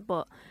division,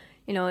 but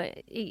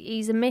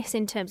he's a miss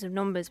in terms of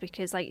numbers,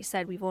 because like you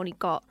said, we've only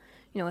got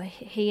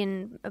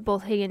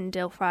both he and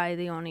Dale Fry are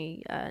the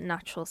only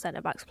natural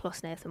centre backs,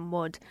 plus Nathan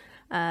Wood.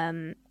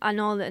 I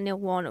know that Neil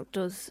Warnock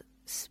does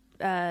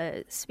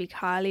speak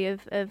highly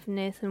of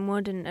Nathan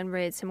Wood and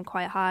rates him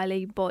quite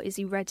highly, but is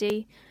he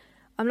ready?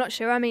 I'm not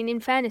sure. I mean, in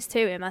fairness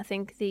to him, I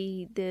think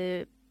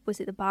was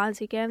it the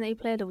Barnsley game that he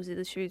played, or was it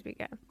the Shrewsbury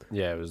game?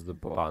 Yeah, it was the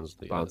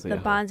Barnsley. The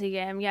Barnsley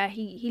game. Yeah,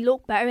 he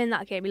looked better in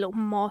that game. He looked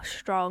more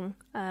strong.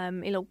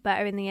 He looked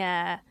better in the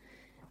air.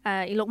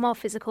 He looked more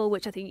physical,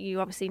 which I think you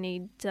obviously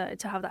need to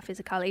have that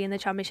physicality in the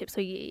Championship.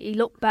 So he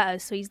looked better.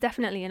 So he's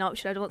definitely an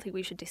option. I don't think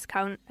we should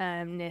discount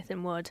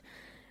Nathan Wood,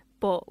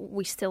 but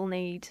we still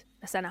need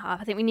a centre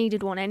half. I think we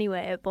needed one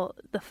anyway. But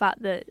the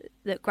fact that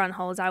Grant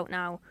Hall's out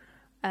now,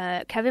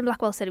 Kevin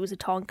Blackwell said it was a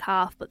torn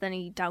calf, but then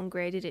he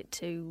downgraded it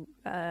to,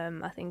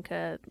 I think,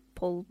 a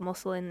pulled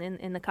muscle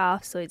in the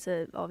calf. So it's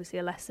obviously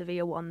a less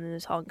severe one than a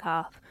torn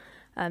calf.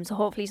 So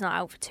hopefully he's not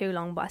out for too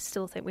long, but I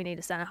still think we need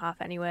a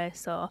centre-half anyway.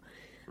 So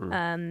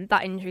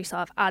that injury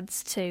sort of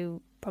adds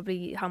to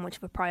probably how much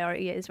of a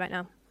priority it is right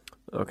now.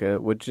 Okay,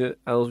 would you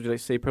like to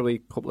see probably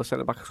a couple of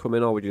centre-backs come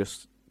in, or would you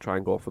just try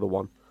and go for the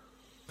one?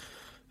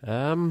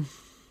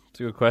 It's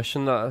a good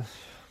question.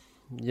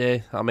 Yeah,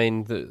 I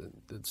mean,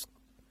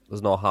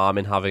 there's no harm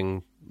in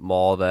having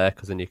more there,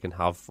 because then you can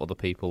have other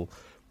people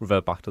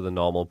revert back to the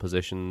normal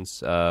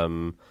positions. I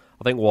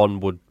think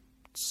one would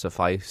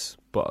suffice,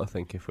 but I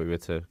think if we were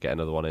to get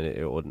another one in,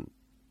 it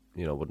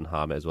wouldn't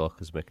harm it as well,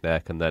 because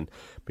McNair can then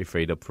be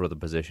freed up for other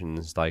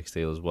positions,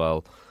 Dijksteel as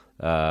well.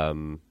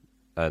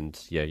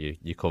 And yeah,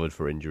 you're covered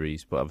for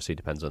injuries, but obviously it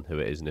depends on who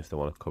it is and if they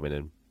want to come in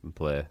and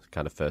play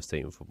kind of first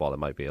team football. It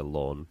might be a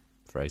loan,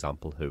 for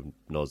example, who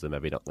knows they're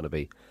maybe not going to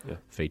be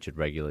featured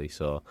regularly.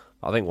 So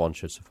I think one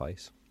should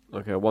suffice.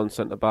 Okay, one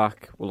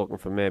centre-back. We're looking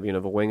for maybe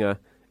another winger.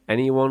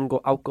 Anyone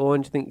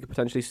outgoing? Do you think you could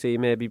potentially see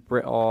maybe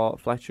Britt or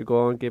Fletcher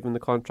going, given the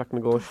contract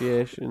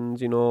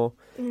negotiations,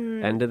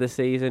 end of the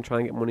season, try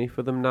and get money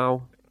for them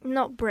now?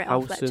 Not Britt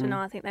or Fletcher, no.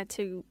 I think they're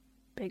too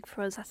big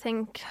for us. I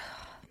think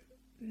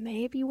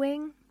maybe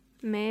wing.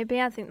 Maybe.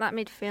 I think that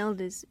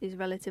midfield is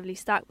relatively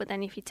stacked, but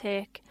then if you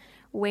take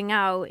wing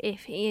out,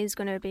 if he is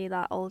going to be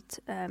that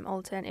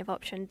alternative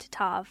option to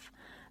Tav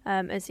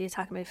as the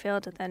attacking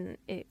midfielder, then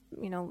it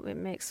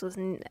makes us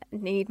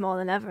need more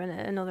than ever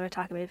another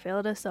attacking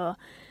midfielder. So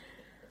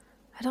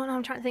I don't know.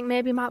 I'm trying to think.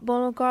 Maybe Matt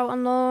Bunn will go out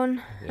on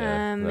loan.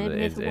 Yeah, maybe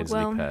Nathan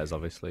Woodwell. Pears,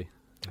 obviously.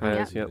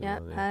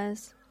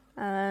 Pears.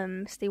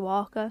 Steve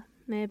Walker,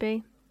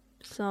 maybe.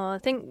 So I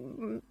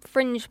think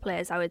fringe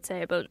players, I would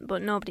say, but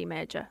nobody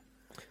major.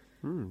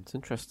 It's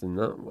interesting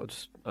that.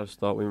 I just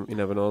thought you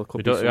never know.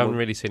 We haven't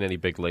really seen any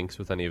big links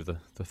with any of the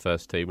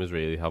first teamers,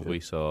 really, have we?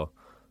 So,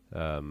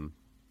 I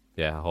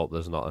hope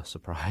there's not a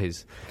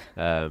surprise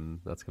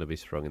that's going to be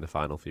sprung in the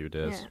final few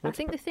days. Yeah. I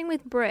think the thing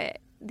with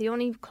Britt, the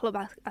only club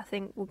I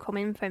think will come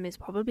in for him is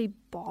probably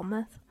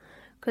Bournemouth.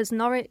 Because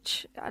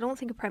Norwich, I don't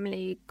think a Premier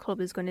League club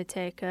is going to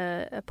take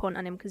a punt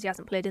on him because he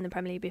hasn't played in the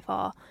Premier League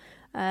before.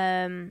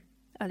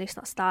 At least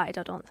not started,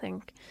 I don't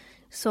think.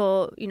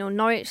 So,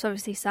 Norwich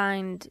obviously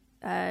signed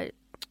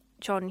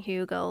Jordan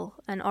Hugill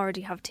and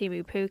already have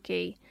Timu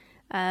Pukki.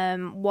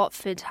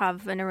 Watford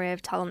have an array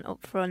of talent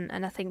up front,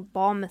 and I think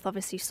Bournemouth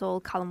obviously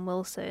sold Callum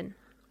Wilson.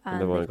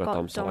 And they've only got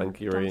Dom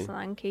Solanke, really. Dom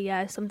Solanke,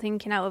 yeah. So I'm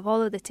thinking out of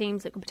all of the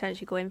teams that could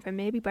potentially go in for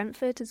maybe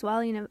Brentford as well.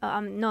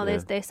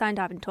 They signed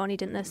Ivan Toney,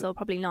 didn't they? So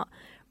probably not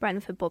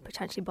Brentford, but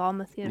potentially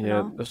Bournemouth.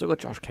 Know. They've still got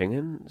Josh King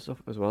and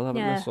stuff as well,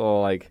 haven't they?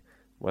 So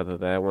whether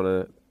they want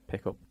to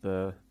pick up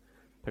the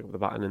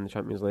baton in the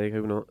Champions League,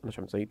 who knows? The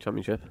Champions League,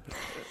 Championship.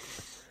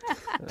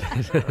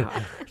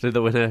 Did they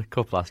win a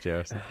cup last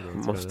year or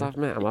something? Must have,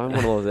 mate. I'm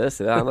having one of those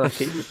this,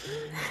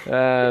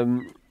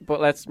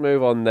 but let's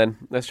move on then.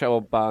 Let's chat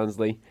about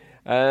Barnsley.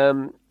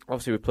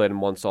 Obviously, we played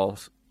them once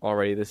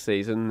already this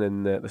season,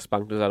 and the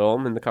spanked us at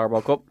home in the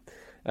Carabao Cup.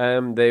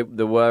 They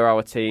were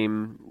our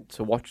team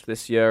to watch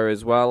this year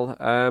as well.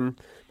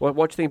 What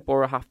do you think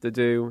Borough have to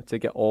do to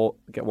get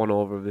one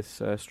over this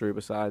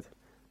Struber side?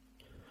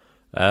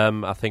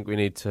 I think we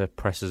need to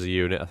press as a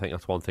unit. I think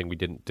that's one thing we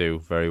didn't do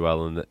very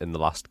well in the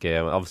last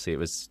game. Obviously, it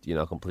was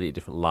a completely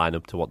different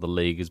lineup to what the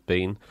league has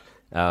been,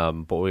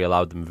 but we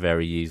allowed them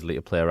very easily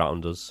to play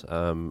around us.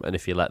 And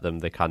if you let them,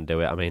 they can do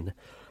it. I mean,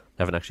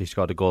 they haven't actually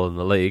scored a goal in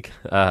the league.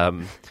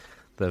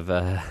 They've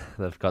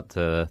got to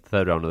the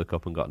third round of the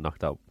cup and got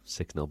knocked out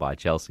 6-0 by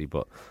Chelsea.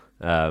 But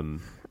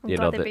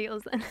they beat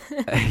us then.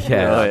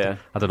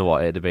 I don't know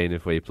what it'd have been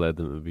if we played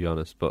them, to be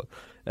honest. But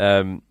they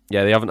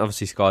haven't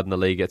obviously scored in the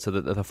league yet, so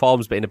the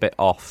form's been a bit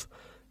off.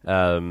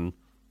 I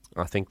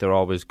think they're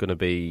always going to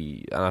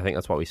be, and I think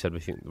that's what we said.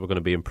 We think we're going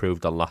to be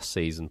improved on last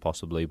season,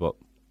 possibly, but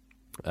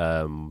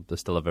they're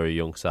still a very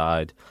young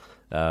side.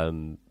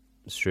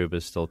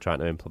 Struber's still trying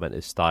to implement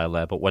his style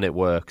there, but when it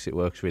works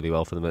really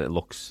well for them, and it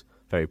looks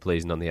very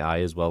pleasing on the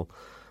eye as well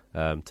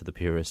to the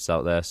purists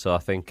out there. So I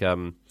think,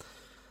 I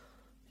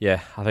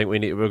think we're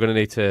going to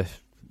need to.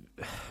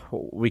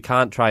 We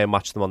can't try and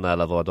match them on their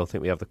level. I don't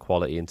think we have the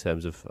quality in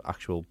terms of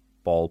actual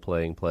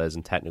ball-playing players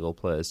and technical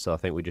players. So I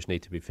think we just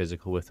need to be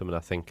physical with them. And I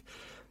think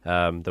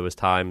there was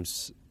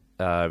times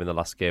in the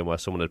last game where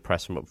someone had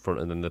pressed from up front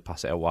and then they'd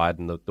pass it out wide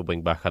and the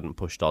wing-back hadn't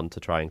pushed on to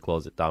try and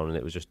close it down, and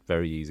it was just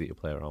very easy to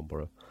play around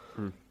Borough.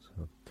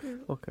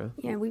 Okay.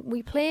 Yeah,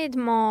 we played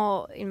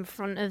more in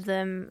front of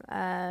them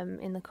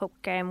in the cup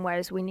game,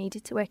 whereas we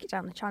needed to work it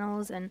down the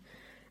channels and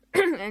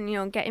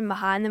get in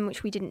behind them,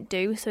 which we didn't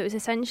do. So it was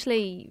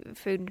essentially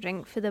food and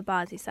drink for the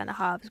Barnsley centre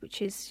halves,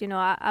 which is,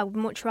 I would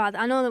much rather.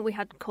 I know that we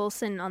had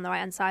Coulson on the right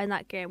hand side in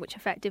that game, which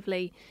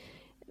effectively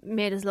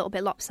made us a little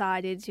bit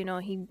lopsided.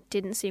 He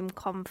didn't seem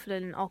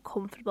confident or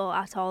comfortable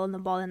at all on the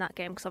ball in that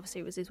game because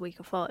obviously it was his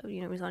weaker foot.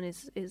 He was on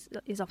his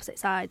opposite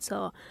side.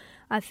 So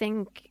I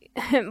think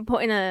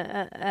putting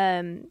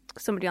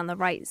somebody on the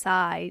right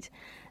side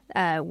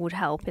would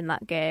help in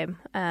that game.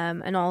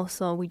 And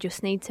also, we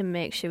just need to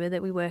make sure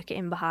that we work it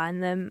in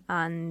behind them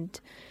and,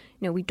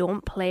 we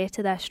don't play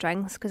to their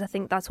strengths, because I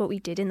think that's what we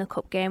did in the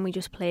cup game. We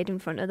just played in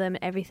front of them.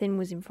 Everything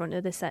was in front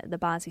of the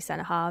Barnsley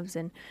centre halves,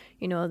 and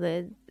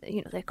they're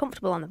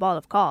comfortable on the ball,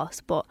 of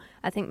course. But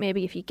I think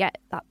maybe if you get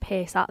that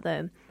pace at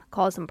them,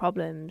 cause them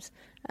problems,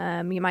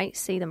 you might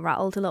see them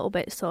rattled a little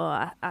bit. So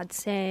I'd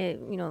say,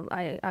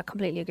 I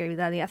completely agree with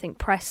Ellie. I think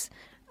press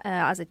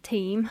as a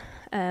team,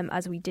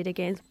 as we did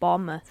against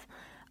Bournemouth,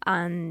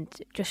 and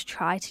just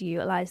try to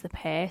utilise the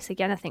pace.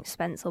 Again, I think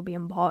Spence will be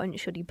important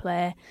should he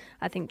play.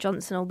 I think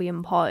Johnson will be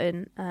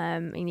important.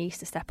 He needs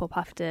to step up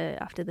after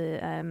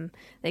the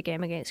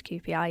game against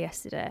QPR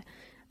yesterday,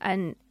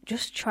 and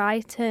just try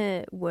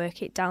to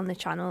work it down the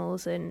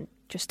channels and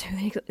just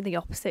do the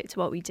opposite to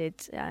what we did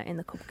in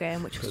the cup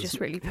game, which was just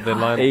really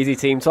poor. Easy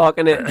team talk,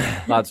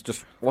 innit? Lads,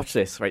 just watch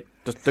this, right?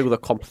 Just do the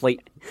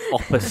complete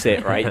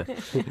opposite, right?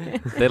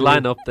 They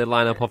line up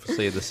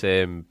obviously in the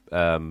same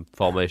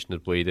formation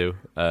as we do,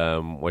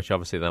 which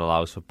obviously then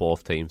allows for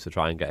both teams to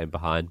try and get in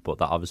behind, but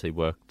that obviously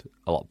worked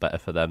a lot better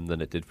for them than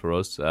it did for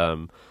us.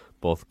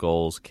 Both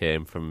goals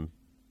came from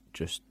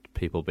just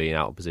people being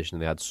out of position.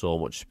 They had so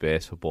much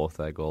space for both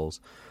their goals.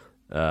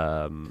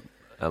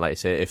 And like I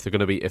say, if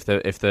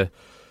the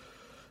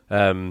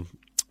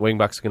wing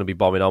backs are going to be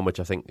bombing on, which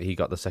I think he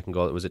got the second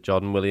goal. Was it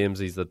Jordan Williams?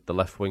 He's the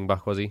left wing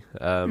back, was he?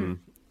 And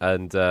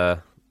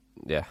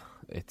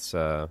it's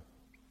there's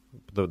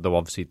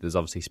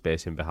obviously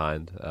space in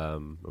behind,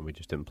 and we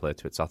just didn't play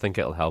to it. So I think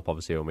it'll help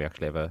obviously when we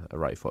actually have a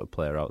right-footed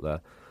player out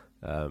there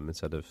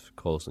instead of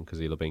Coulson, because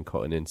he'll have been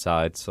cutting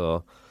inside.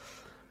 So.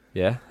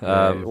 Yeah,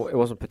 it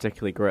wasn't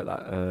particularly great,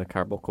 that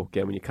Carabao Cup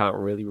game, and you can't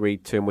really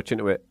read too much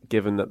into it,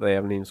 given that they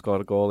haven't even scored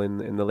a goal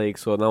in the league.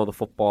 So now the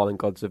footballing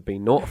gods have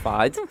been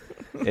notified.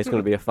 It's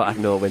going to be a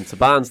 5-0 win to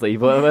Barnsley.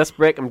 But let's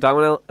break them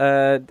down,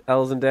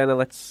 Els and Dana.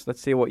 Let's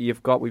see what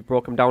you've got. We've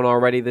broken them down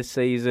already this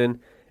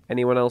season.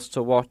 Anyone else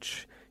to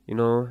watch?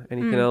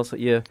 Anything else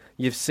that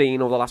you've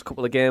seen over the last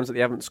couple of games that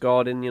they haven't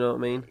scored in, you know what I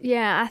mean?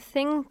 Yeah, I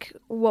think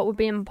what would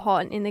be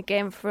important in the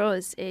game for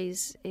us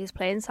is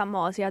playing Sam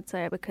Morsy, I'd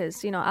say,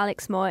 because,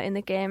 Alex Moore in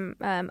the game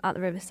at the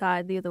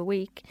Riverside the other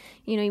week,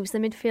 he was the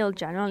midfield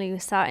general, he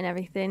was starting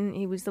everything,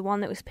 he was the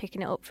one that was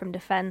picking it up from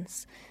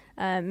defence,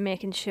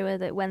 making sure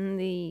that when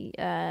the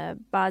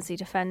Barnsley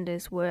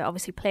defenders were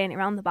obviously playing it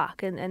around the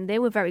back, and they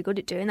were very good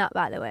at doing that,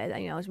 by the way.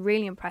 I was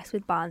really impressed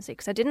with Barnsley,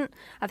 because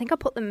I think I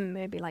put them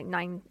maybe like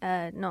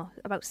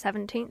about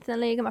 17th in the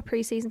league in my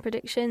pre-season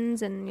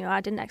predictions, and I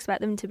didn't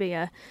expect them to be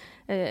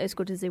as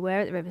good as they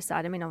were at the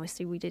Riverside. I mean,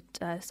 obviously we did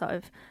sort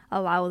of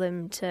allow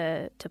them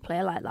to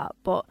play like that,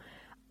 but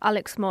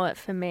Alex Moore,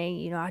 for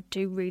me, I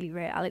do really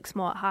rate Alex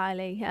Moore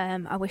highly.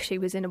 I wish he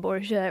was in a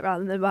Borough shirt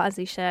rather than the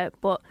Barnsley shirt,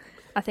 but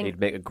I think he'd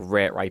make a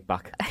great right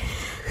back.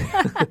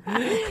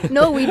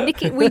 No,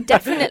 we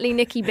definitely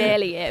Nicky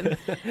Bailey him.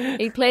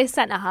 He plays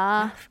centre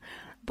half.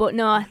 But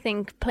no, I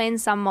think playing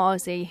Sam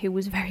Morsy, who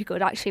was very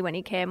good actually when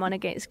he came on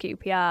against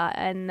QPR,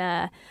 and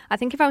I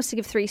think if I was to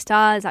give 3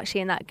 stars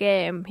actually in that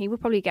game, he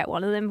would probably get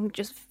one of them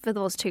just for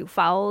those 2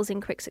 fouls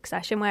in quick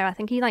succession, where I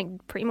think he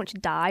pretty much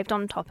dived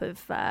on top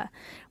of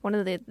one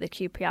of the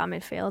QPR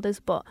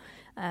midfielders. But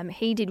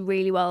he did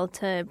really well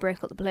to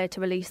break up the play, to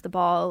release the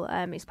ball.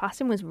 His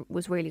passing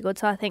was really good.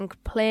 So I think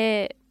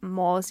play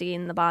Morsy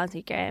in the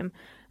Barnsley game.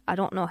 I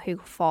don't know who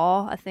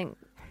for. I think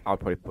I'd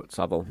probably put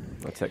Saville.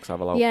 I'd take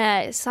Saville out.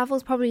 Yeah,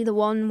 Saville's probably the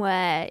one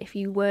where if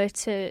you were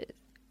to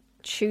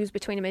choose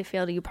between a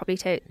midfielder, you'd probably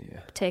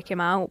take him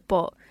out.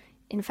 But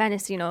in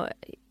fairness,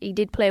 he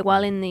did play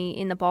well in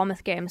the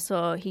Bournemouth game,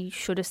 so he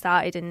should have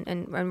started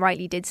and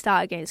rightly did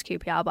start against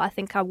QPR. But I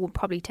think I would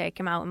probably take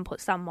him out and put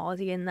Sam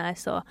Morsy in there.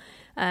 So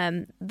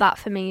that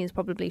for me is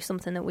probably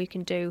something that we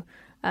can do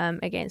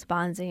against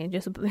Barnsley, and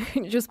just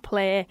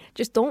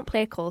don't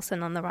play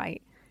Coulson on the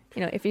right.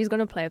 If he's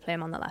going to play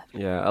him on the left.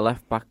 Yeah, a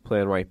left back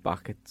playing right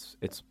back,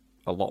 it's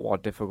a lot more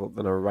difficult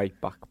than a right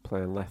back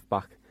playing left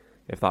back,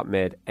 if that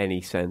made any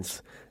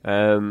sense.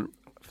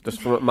 Just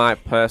from my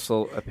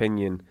personal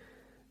opinion,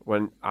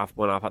 when I've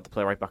had to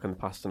play right back in the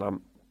past, and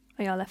I'm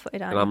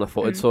left-footed, and I'm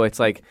left-footed, so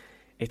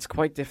it's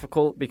quite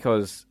difficult,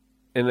 because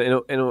in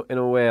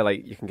a way,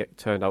 like, you can get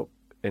turned out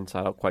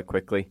inside out quite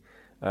quickly,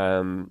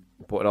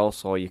 but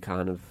also you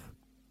kind of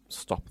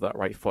stop that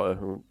right footer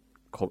who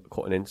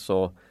cutting in.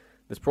 So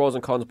there's pros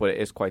and cons, but it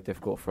is quite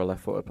difficult for a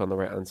left footer on the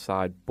right hand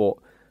side. But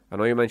I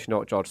know you mentioned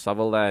about George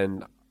Saville there,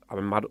 and I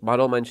mean,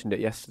 Maddo mentioned it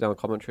yesterday on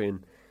commentary,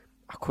 and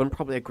I couldn't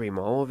probably agree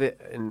more with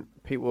it. And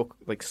people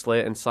like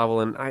Slate and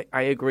Saville, and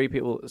I agree.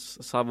 People,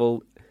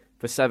 Saville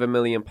for £7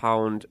 million,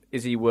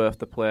 is he worth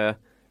the player?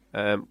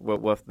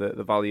 Worth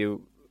the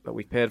value that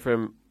we paid for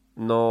him?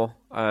 No,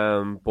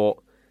 but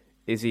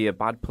is he a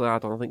bad player? I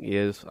don't think he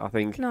is. I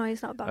think no,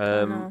 he's not a bad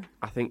player. No.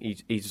 I think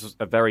he's just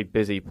a very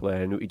busy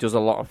player, and he does a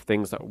lot of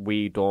things that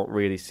we don't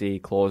really see.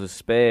 Closes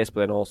space,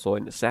 but then also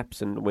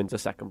intercepts and wins the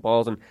second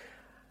balls. And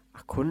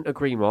I couldn't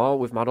agree more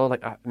with Maddo.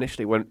 Like,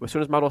 initially, as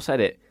soon as Maddo said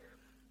it,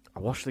 I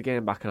watched the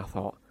game back and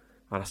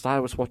I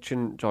started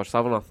watching George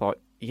Saville, and I thought,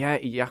 yeah,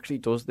 he actually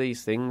does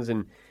these things,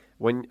 and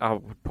when I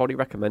would probably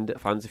recommend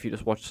it, fans, if you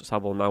just watch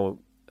Saville now,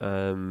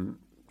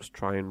 just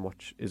try and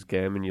watch his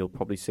game, and you'll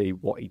probably see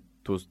what he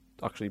does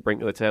actually bring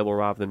to the table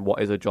rather than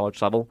what is a George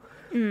Saville.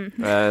 But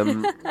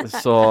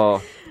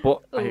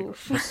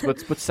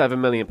 £7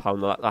 million,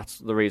 that's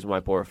the reason why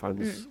Borough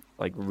fans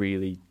like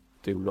really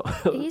do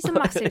not. He's a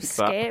massive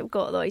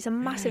scapegoat, though. He's a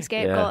massive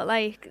scapegoat. Yeah.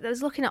 Like, I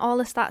was looking at all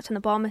the stats in the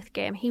Bournemouth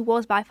game. He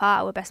was by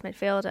far our best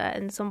midfielder,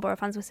 and some Borough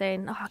fans were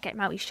saying, "Oh, get him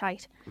out. He's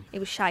shite. He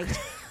was shite."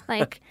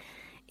 Like,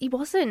 he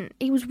wasn't.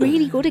 He was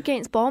really good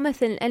against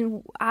Bournemouth,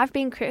 and I've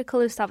been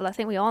critical of Saville. I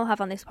think we all have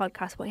on this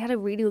podcast, but he had a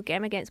really good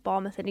game against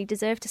Bournemouth, and he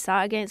deserved to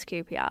start against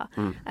QPR.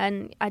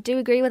 And I do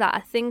agree with that.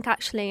 I think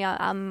actually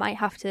I might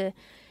have to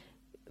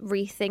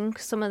rethink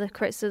some of the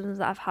criticisms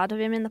that I've had of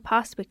him in the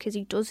past, because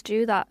he does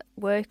do that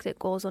work that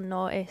goes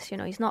unnoticed. You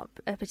know, he's not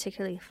a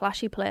particularly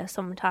flashy player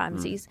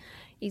sometimes. He's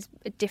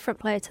a different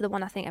player to the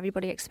one I think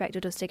everybody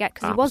expected us to get,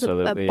 because he was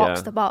a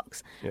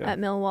box-to-box at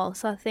Millwall.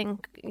 So I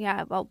think,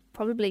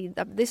 probably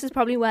this is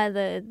probably where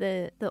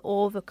the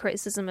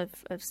over-criticism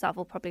of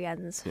Saville probably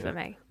ends for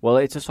me. Well,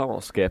 it's just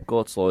almost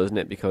scapegoats, though, isn't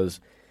it? Because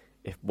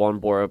if one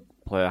Borough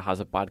player has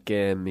a bad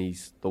game,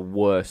 he's the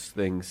worst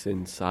thing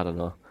since, I don't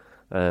know,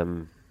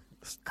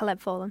 Caleb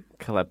Folin,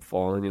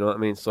 you know what I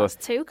mean? So that's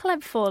two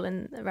Caleb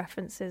Folin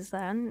references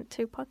then,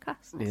 2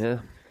 podcasts. Yeah,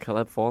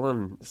 Caleb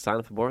Folin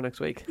signing for Borough next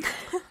week.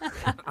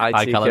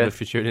 Hi, Caleb,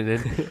 if you're tuning in.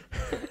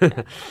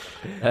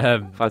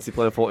 Fancy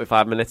playing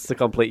 45 minutes to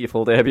complete your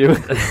full debut?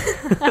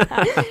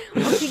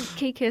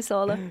 Kike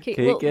Sola.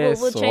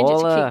 We'll change it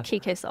to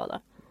Kike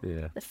Sola.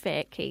 Yeah. The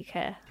fake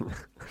Kike.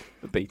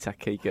 The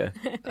BTEC Kike.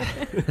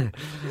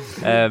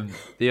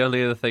 The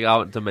only other thing I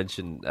want to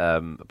mention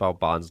about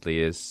Barnsley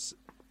is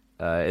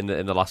in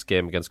the last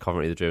game against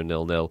Coventry, they drew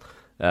 0-0.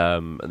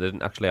 And they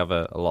didn't actually have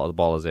a lot of the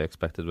ball as they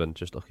expected when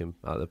just looking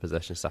at the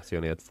possession stats. He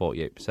only had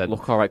 48%.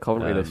 Look all right,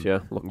 Coventry this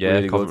year.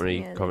 Really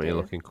Coventry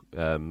looking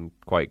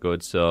quite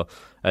good. So,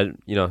 and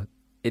you know,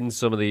 in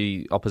some of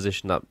the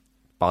opposition that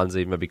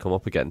Barnsley maybe come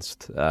up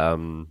against,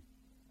 you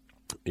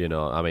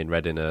know, I mean,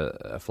 Reading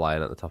are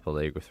flying at the top of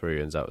the league with 3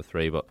 wins out of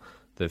 3, but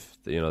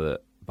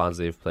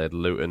Barnsley have played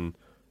Luton,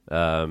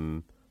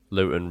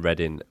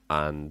 Reading,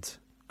 and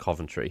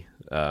Coventry,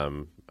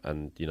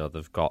 and you know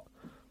they've got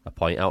a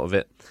point out of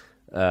it.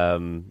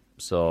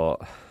 So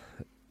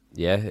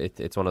yeah,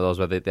 it's one of those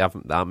where they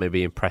aren't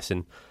maybe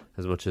impressing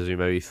as much as we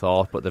maybe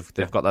thought, but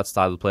they've got that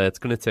style of play. It's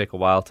going to take a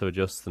while to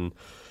adjust, and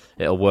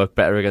it'll work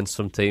better against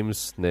some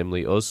teams,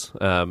 namely us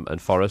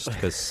and Forest,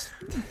 because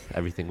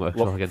everything works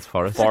well against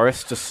Forest.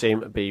 Forest just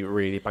seem to be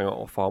really bang out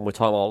of form. We're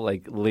talking about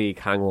like league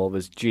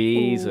hangovers.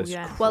 Jesus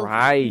Christ! Well,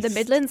 the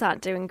Midlands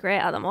aren't doing great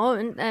at the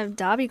moment.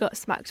 Derby got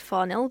smacked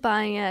 4-0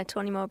 by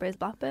Tony Mowbray's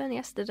Blackburn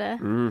yesterday.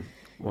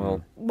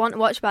 Well, want to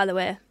watch, by the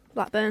way,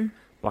 Blackburn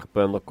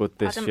look good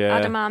this year.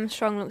 Adam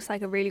Armstrong looks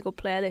like a really good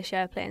player this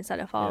year, playing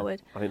centre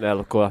forward. I think they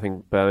look good. I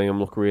think Birmingham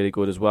look really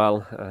good as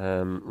well.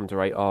 Under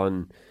right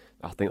on,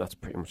 I think that's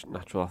pretty much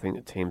natural. I think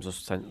the teams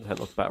just tend to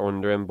look better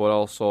under him. But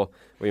also,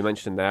 what you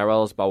mentioned there,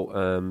 Els,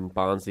 about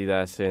Barnsley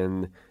there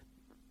saying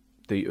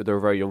they're a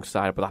very young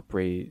side, but that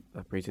breeds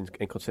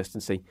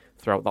inconsistency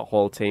throughout that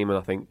whole team. And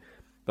I think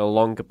the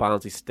longer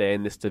Barnsley stay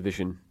in this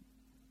division,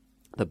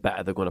 the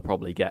better they're going to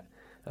probably get.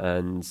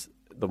 And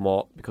the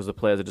more, because the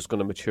players are just going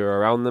to mature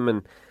around them,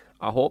 and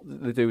I hope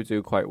that they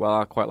do quite well.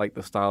 I quite like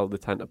the style they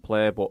tend to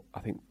play, but I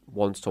think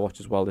ones to watch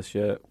as well this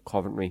year,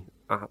 Coventry,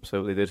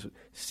 absolutely. It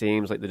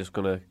seems like they're just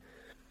going to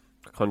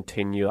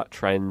continue that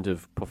trend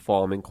of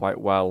performing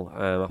quite well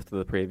after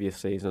the previous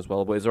season as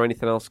well. But is there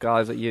anything else,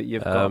 guys, that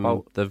you've got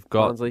about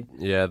Barnsley?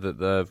 Yeah,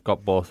 they've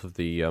got both of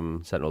the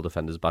central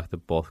defenders back.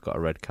 They've both got a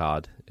red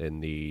card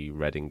in the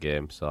Reading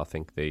game, so I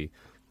think I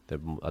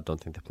don't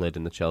think they played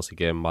in the Chelsea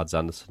game, Mads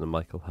Anderson and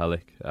Michael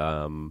Hellick.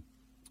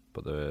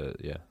 But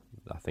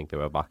I think they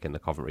were back in the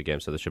Coventry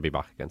game, so they should be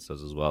back against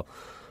us as well.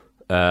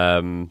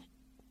 I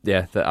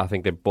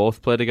think they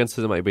both played against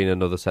us. There might have been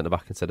another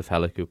centre-back instead of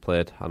Hellick who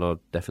played. I know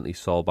definitely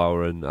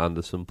Solbauer and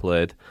Anderson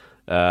played.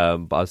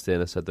 But as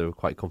Dana said, they were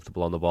quite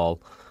comfortable on the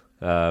ball.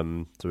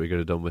 So we could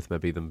have done with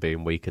maybe them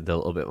being weakened a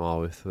little bit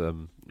more with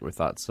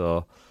that.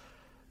 So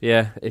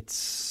yeah,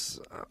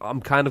 I'm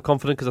kind of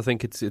confident because I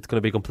think it's going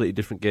to be a completely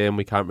different game.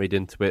 We can't read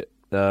into it.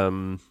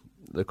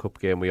 The cup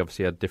game, we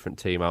obviously had a different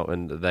team out,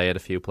 and they had a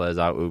few players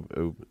out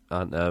who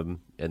aren't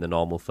in the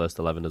normal first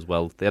 11 as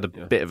well. They had a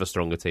bit of a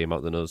stronger team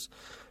out than us.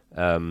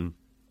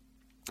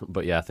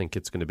 But yeah, I think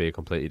it's going to be a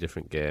completely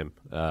different game.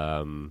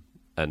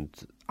 And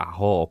I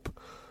hope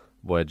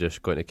we're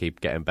just going to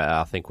keep getting better.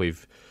 I think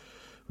we've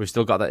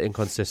still got that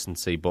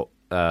inconsistency, but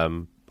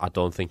I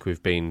don't think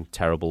we've been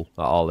terrible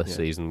at all this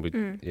season.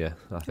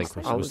 I think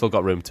we've still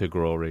got room to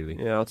grow, really.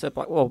 Yeah, I'd say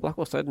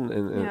Blackwell said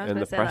in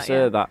the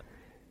presser that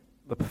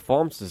the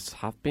performances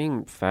have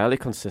been fairly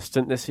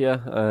consistent this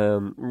year.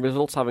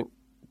 Results haven't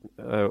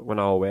went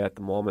our way at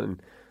the moment,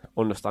 and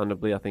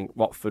understandably, I think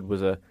Watford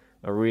was a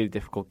really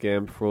difficult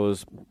game for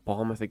us.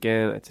 Bournemouth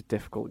again, it's a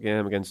difficult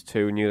game against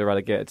 2 newly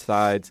relegated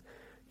sides.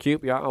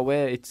 QPR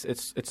away,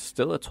 it's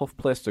still a tough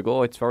place to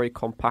go. It's very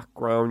compact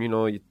ground, you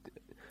know.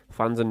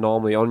 fans are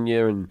normally on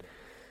you, and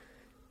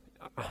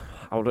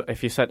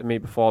if you said to me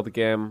before the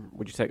game,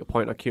 would you take a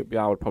point on QPR,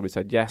 I would probably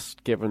said yes,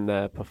 given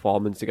their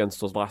performance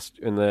against us last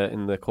in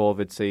the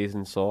COVID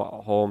season, so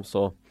at home.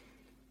 So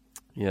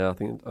yeah, I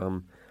think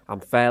I'm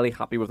fairly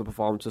happy with the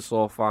performances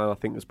so far. And I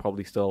think there's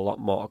probably still a lot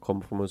more to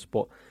come from us,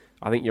 but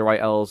I think you're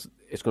right, Els.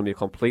 It's going to be a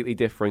completely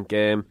different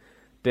game,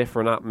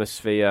 different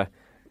atmosphere.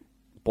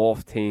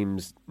 Both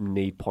teams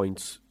need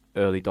points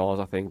early doors,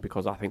 I think,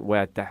 because I think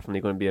we're definitely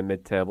going to be a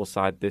mid-table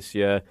side this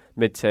year.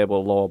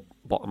 Mid-table, lower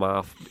bottom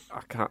half.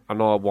 I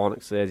know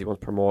Warnock says he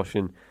wants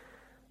promotion.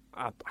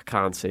 I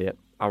can't see it.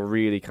 I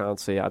really can't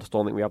see it. I just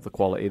don't think we have the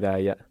quality there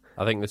yet.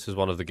 I think this is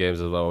one of the games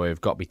as well where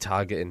we've got to be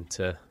targeting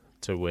to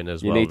win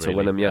as well. You need to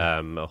win them, yeah.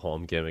 A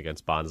home game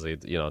against Barnsley,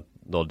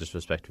 no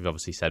disrespect. We've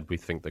obviously said we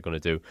think they're going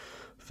to do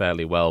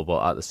fairly well,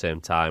 but at the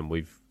same time,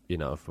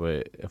 if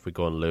we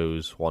go and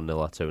lose 1-0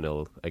 or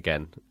 2-0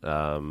 again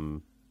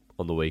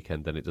on the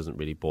weekend, then it doesn't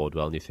really bode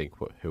well. And you think,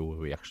 who are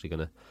we actually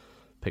going to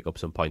pick up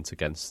some points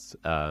against?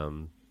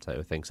 Type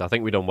of thing. So I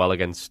think we've done well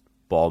against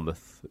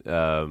Bournemouth,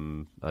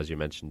 as you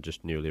mentioned,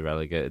 just newly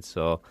relegated.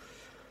 So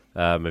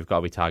we've got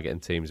to be targeting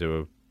teams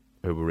who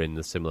were in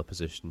a similar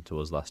position to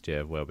us last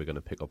year, where we're going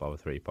to pick up our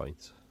 3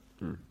 points.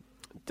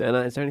 Dana,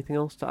 is there anything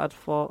else to add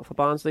for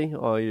Barnsley,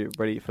 or are you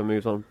ready for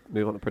move on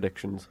to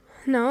predictions?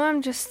 No,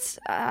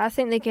 I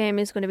think the game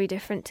is going to be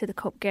different to the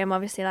cup game.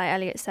 Obviously, like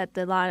Elliot said,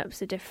 the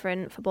lineups are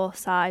different for both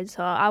sides,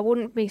 so I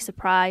wouldn't be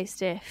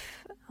surprised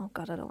if, oh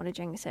God, I don't want to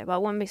jinx it, but I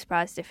wouldn't be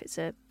surprised if it's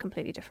a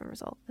completely different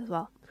result as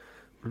well.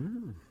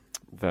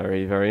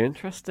 Very, very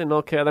interesting.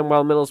 Okay, then,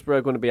 well, Middlesbrough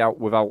are going to be out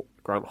without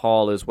Grant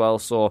Hall as well,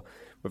 so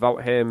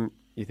without him,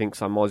 you think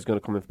Sam Moyes is going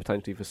to come in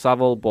potentially for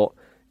Saville, but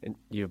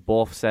you've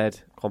both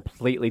said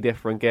completely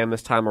different game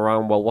this time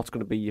around. Well, what's going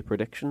to be your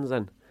predictions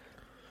then?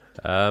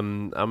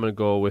 I'm going to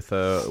go with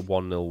a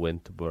 1-0 win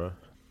to Borough.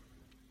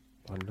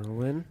 1-0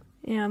 win?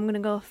 Yeah, I'm going to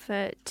go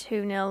for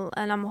 2-0,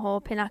 and I'm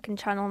hoping I can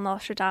channel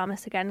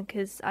Nostradamus again,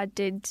 because I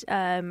did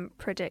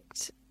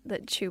predict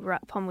that Chuba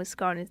Akpom was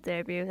scoring his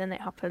debut, and it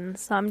happened.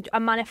 So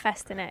I'm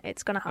manifesting it.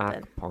 It's going to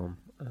happen. Akpom.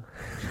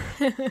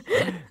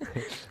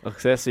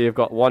 Okay, so you've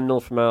got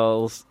 1-0 from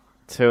Els,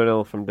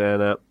 2-0 from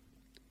Dana.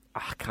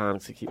 I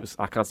can't see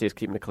us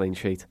keeping a clean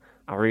sheet.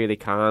 I really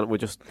can't.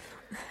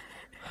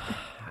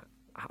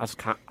 I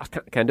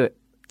can't do it.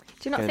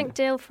 Do you not think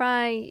Dale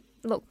Fry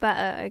looked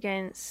better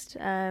against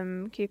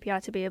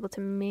QPR to be able to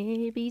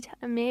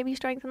maybe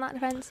strengthen that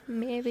defence?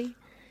 Maybe.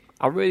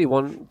 I really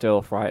want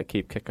Dale Fry to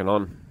keep kicking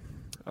on.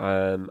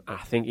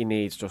 I think he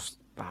needs just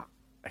that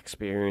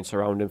experience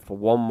around him for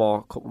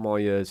couple more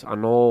years. I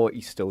know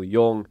he's still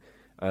young,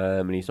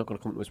 and he's not going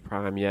to come to his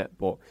prime yet,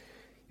 but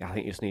I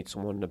think you just need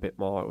someone a bit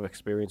more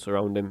experience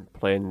around him,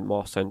 playing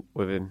more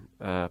playing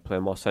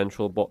more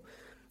central. But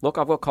look,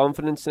 I've got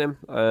confidence in him,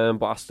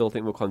 but I still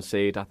think we'll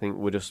concede. I think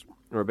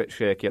we're a bit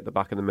shaky at the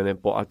back in the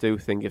minute, but I do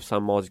think if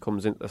Sam Morsy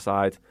comes into the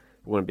side,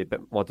 we're going to be a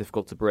bit more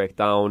difficult to break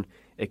down.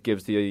 It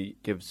gives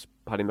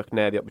Paddy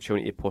McNair the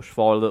opportunity to push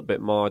forward a little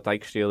bit more,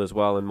 Dijksteel as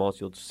well, and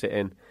Morsy will just sit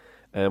in.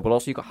 But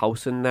also you've got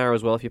Howson there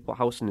as well. If you put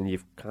Howson in,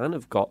 you've kind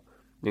of got...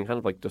 You can kind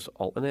of like just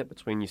alternate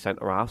between your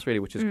centre halves really,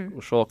 which is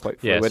sure quite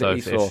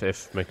fluidity. Yeah, so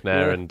if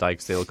McNair and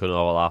Dijksteel can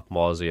overlap,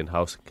 Morsy and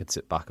Howson can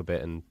sit back a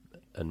bit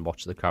and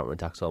watch the counter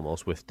attacks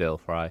almost with Dale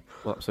Fry.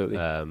 Well, absolutely.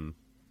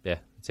 It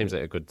seems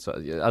like a good.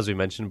 As we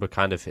mentioned, but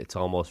kind of it's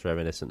almost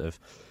reminiscent of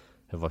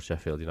what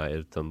Sheffield United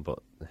have done, but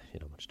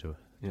much to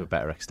a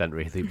better extent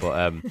really.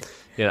 But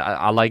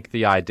I like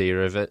the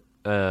idea of it,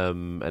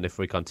 and if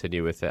we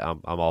continue with it,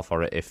 I'm all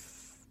for it.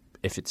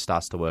 If it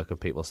starts to work and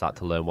people start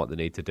to learn what they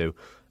need to do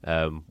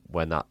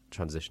when that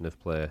transition of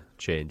play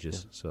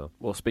changes. Yeah. So,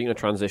 well, speaking of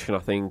transition, I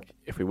think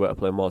if we were to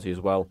play Morsy as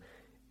well,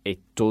 it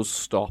does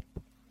stop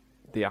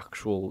the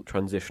actual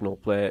transitional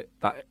play,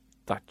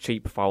 that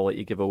cheap foul that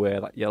you give away,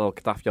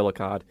 that daft yellow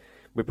card.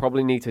 We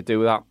probably need to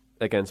do that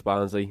against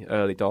Barnsley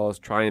early doors,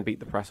 try and beat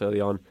the press early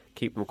on,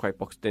 keep them quite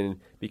boxed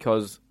in,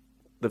 because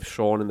they've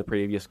shown in the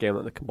previous game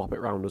that they can bop it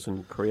round us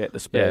and create the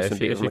space.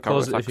 Yeah, if you're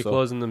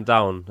closing them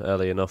down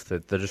early enough, they're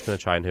just going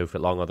to try and hoof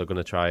it long, or they're going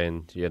to try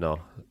and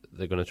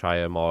they're going to try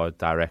a more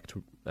direct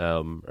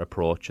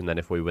approach. And then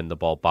if we win the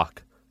ball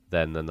back,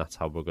 then that's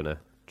how we're going to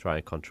try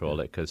and control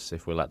it. Because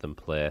if we let them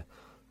play,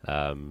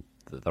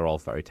 they're all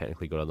very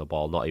technically good on the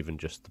ball. Not even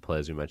just the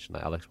players you mentioned,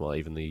 like Alex Moore,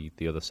 even the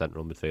other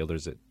central midfielders.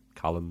 Is it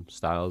Callum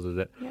Styles? Is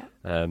it?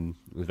 Yeah.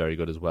 Was very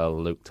good as well.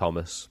 Luke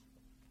Thomas.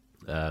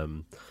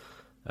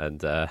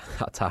 And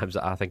at times,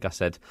 I think I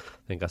said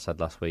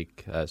last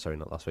week. Sorry,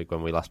 not last week.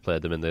 When we last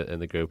played them in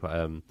the group,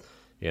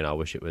 I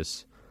wish it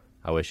was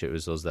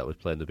us that was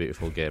playing the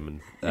beautiful game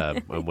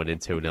and winning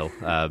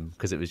 2-0.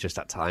 Because it was just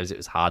at times it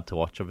was hard to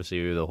watch. Obviously,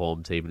 we were the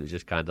home team, and it was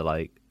just kind of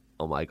like,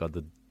 oh my god,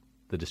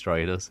 they're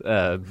destroying us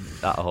at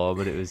home,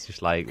 and it was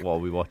just like, what are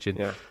we watching?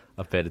 Yeah.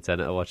 I've paid a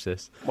tenner to watch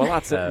this. Well,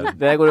 that's it.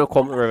 They're going to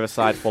come to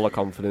Riverside full of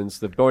confidence.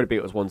 They've already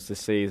beat us once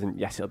this season.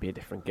 Yes, it'll be a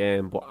different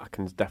game, but I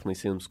can definitely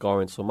see them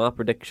scoring. So my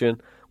prediction,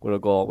 I'm going to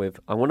go with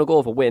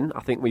a win.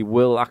 I think we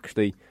will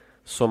actually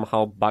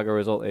somehow bag a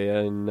result here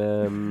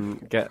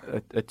and get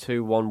a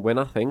 2-1 win,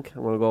 I think.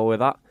 I'm going to go with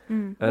that.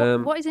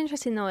 What is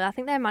interesting, though, I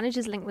think their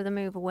manager's linked with a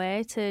move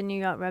away to New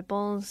York Red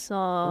Bulls.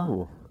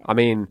 So I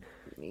mean,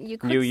 you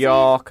could New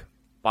York,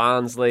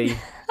 Barnsley.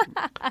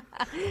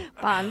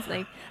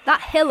 Barnsley.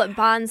 That hill at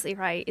Barnsley,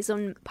 right, is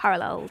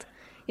unparalleled.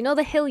 You know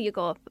the hill you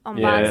go up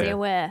on Barnsley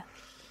away?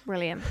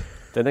 Brilliant.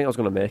 Didn't think I was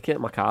going to make it.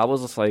 My car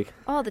was just like...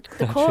 Oh,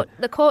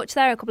 the coach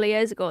there a couple of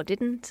years ago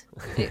didn't.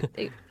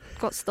 It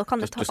got stuck on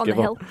the top on the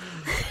hill.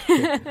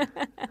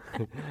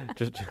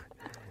 just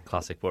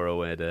Classic Borough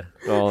away day.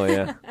 Oh,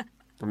 yeah. I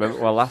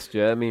remember, last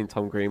year, me and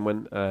Tom Green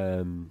went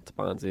to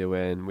Barnsley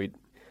away, and we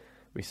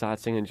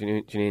started singing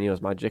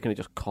Juninho's Magic, and it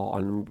just caught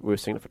on. We were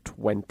singing it for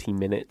 20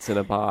 minutes in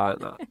a bar.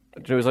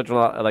 It was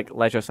like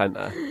leisure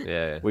centre.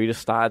 Yeah. We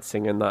just started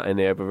singing that in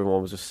there, but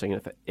everyone was just singing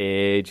it for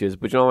ages.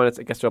 But you know when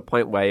it gets to a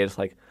point where you're just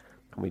like,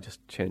 can we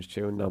just change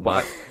tune now?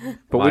 But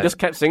we just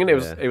kept singing.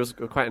 It was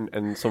quite,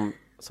 and some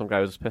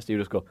guy was just pissed. He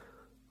would just go,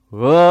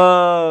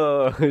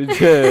 whoa!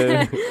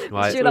 Sure,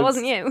 that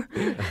wasn't you.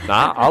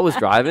 Nah, I was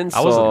driving.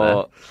 I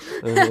wasn't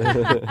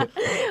there.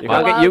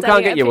 You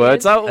can't get your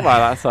words out by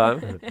that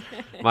time.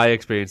 My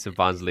experience of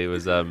Barnsley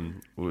was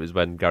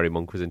when Gary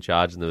Monk was in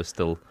charge, and there was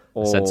still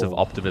a sense of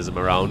optimism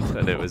around,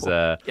 and it was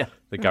the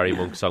Gary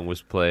Monk song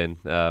was playing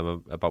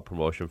about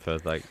promotion for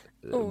like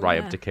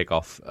right up to kick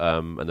off,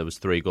 and there was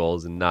 3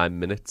 goals in 9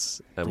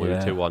 minutes, and we were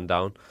 2-1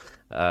 down.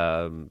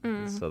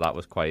 So that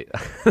was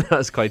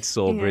quite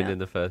sobering in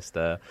the first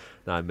 9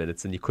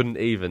 minutes, and you couldn't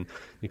even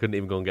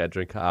go and get a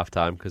drink at half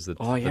time because they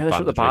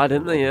shut the bar,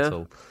 didn't they?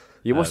 Yeah.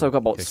 You must have got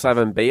about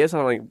 7 beers,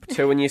 or like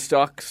 2 in your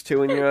stocks,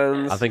 2 in your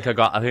hands. I think I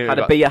got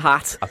a beer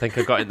hat. I think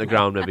I got in the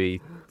ground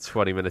maybe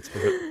 20 minutes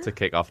to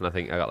kick off, and I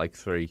think I got like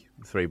three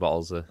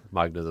bottles of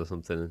Magners or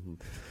something. And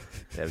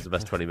it was the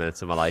best 20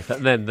 minutes of my life.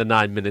 And then the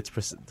 9 minutes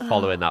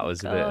following that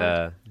was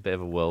a bit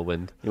of a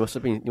whirlwind. You must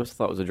have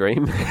thought it was a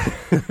dream.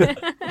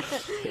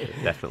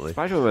 Definitely.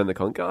 I remember in the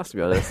Concast, to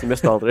be honest. You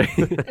missed all 3.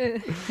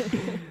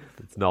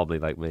 It's normally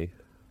like me.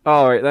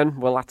 All right then.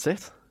 Well, that's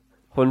it.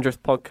 100th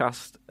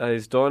podcast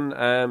is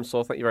done.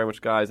 So thank you very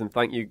much, guys, and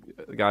thank you,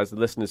 guys, the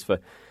listeners, for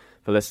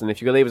listening.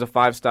 If you could leave us a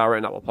 5-star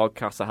rating on Apple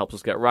Podcasts, that helps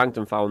us get ranked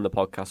and found in the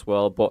podcast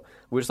world. But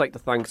we'd just like to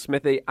thank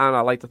Smithy, and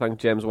I'd like to thank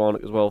James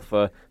Warnock as well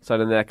for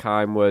sending their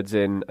kind words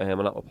in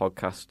on Apple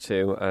Podcasts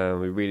too.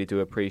 We really do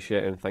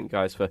appreciate it, and thank you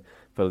guys for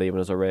leaving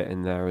us a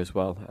rating there as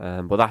well.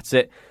 But that's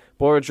it.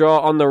 Borough draw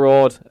on the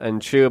road,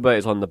 and Tuba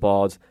is on the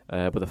board.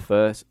 But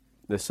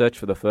the search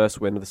for the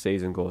first win of the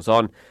season goes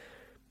on.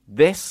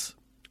 This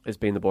has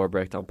been the Borough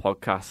Breakdown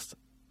podcast,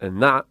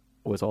 and that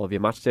was all of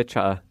your matchday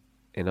chatter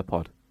in a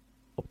pod.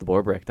 Up the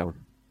Borough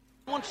Breakdown.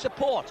 Wants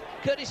support.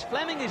 Curtis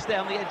Fleming is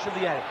down the edge of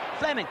the area.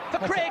 Fleming for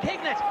Craig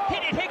Hignett.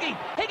 Hit it, Higgy.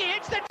 Higgy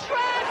hits the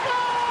trap.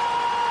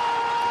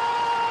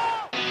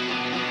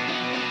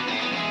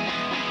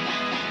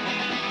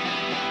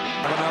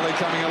 Ravanelli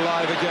coming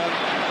alive again.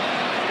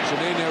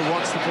 Juninho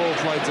wants the ball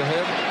played to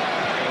him.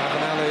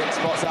 Ravanelli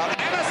spots out.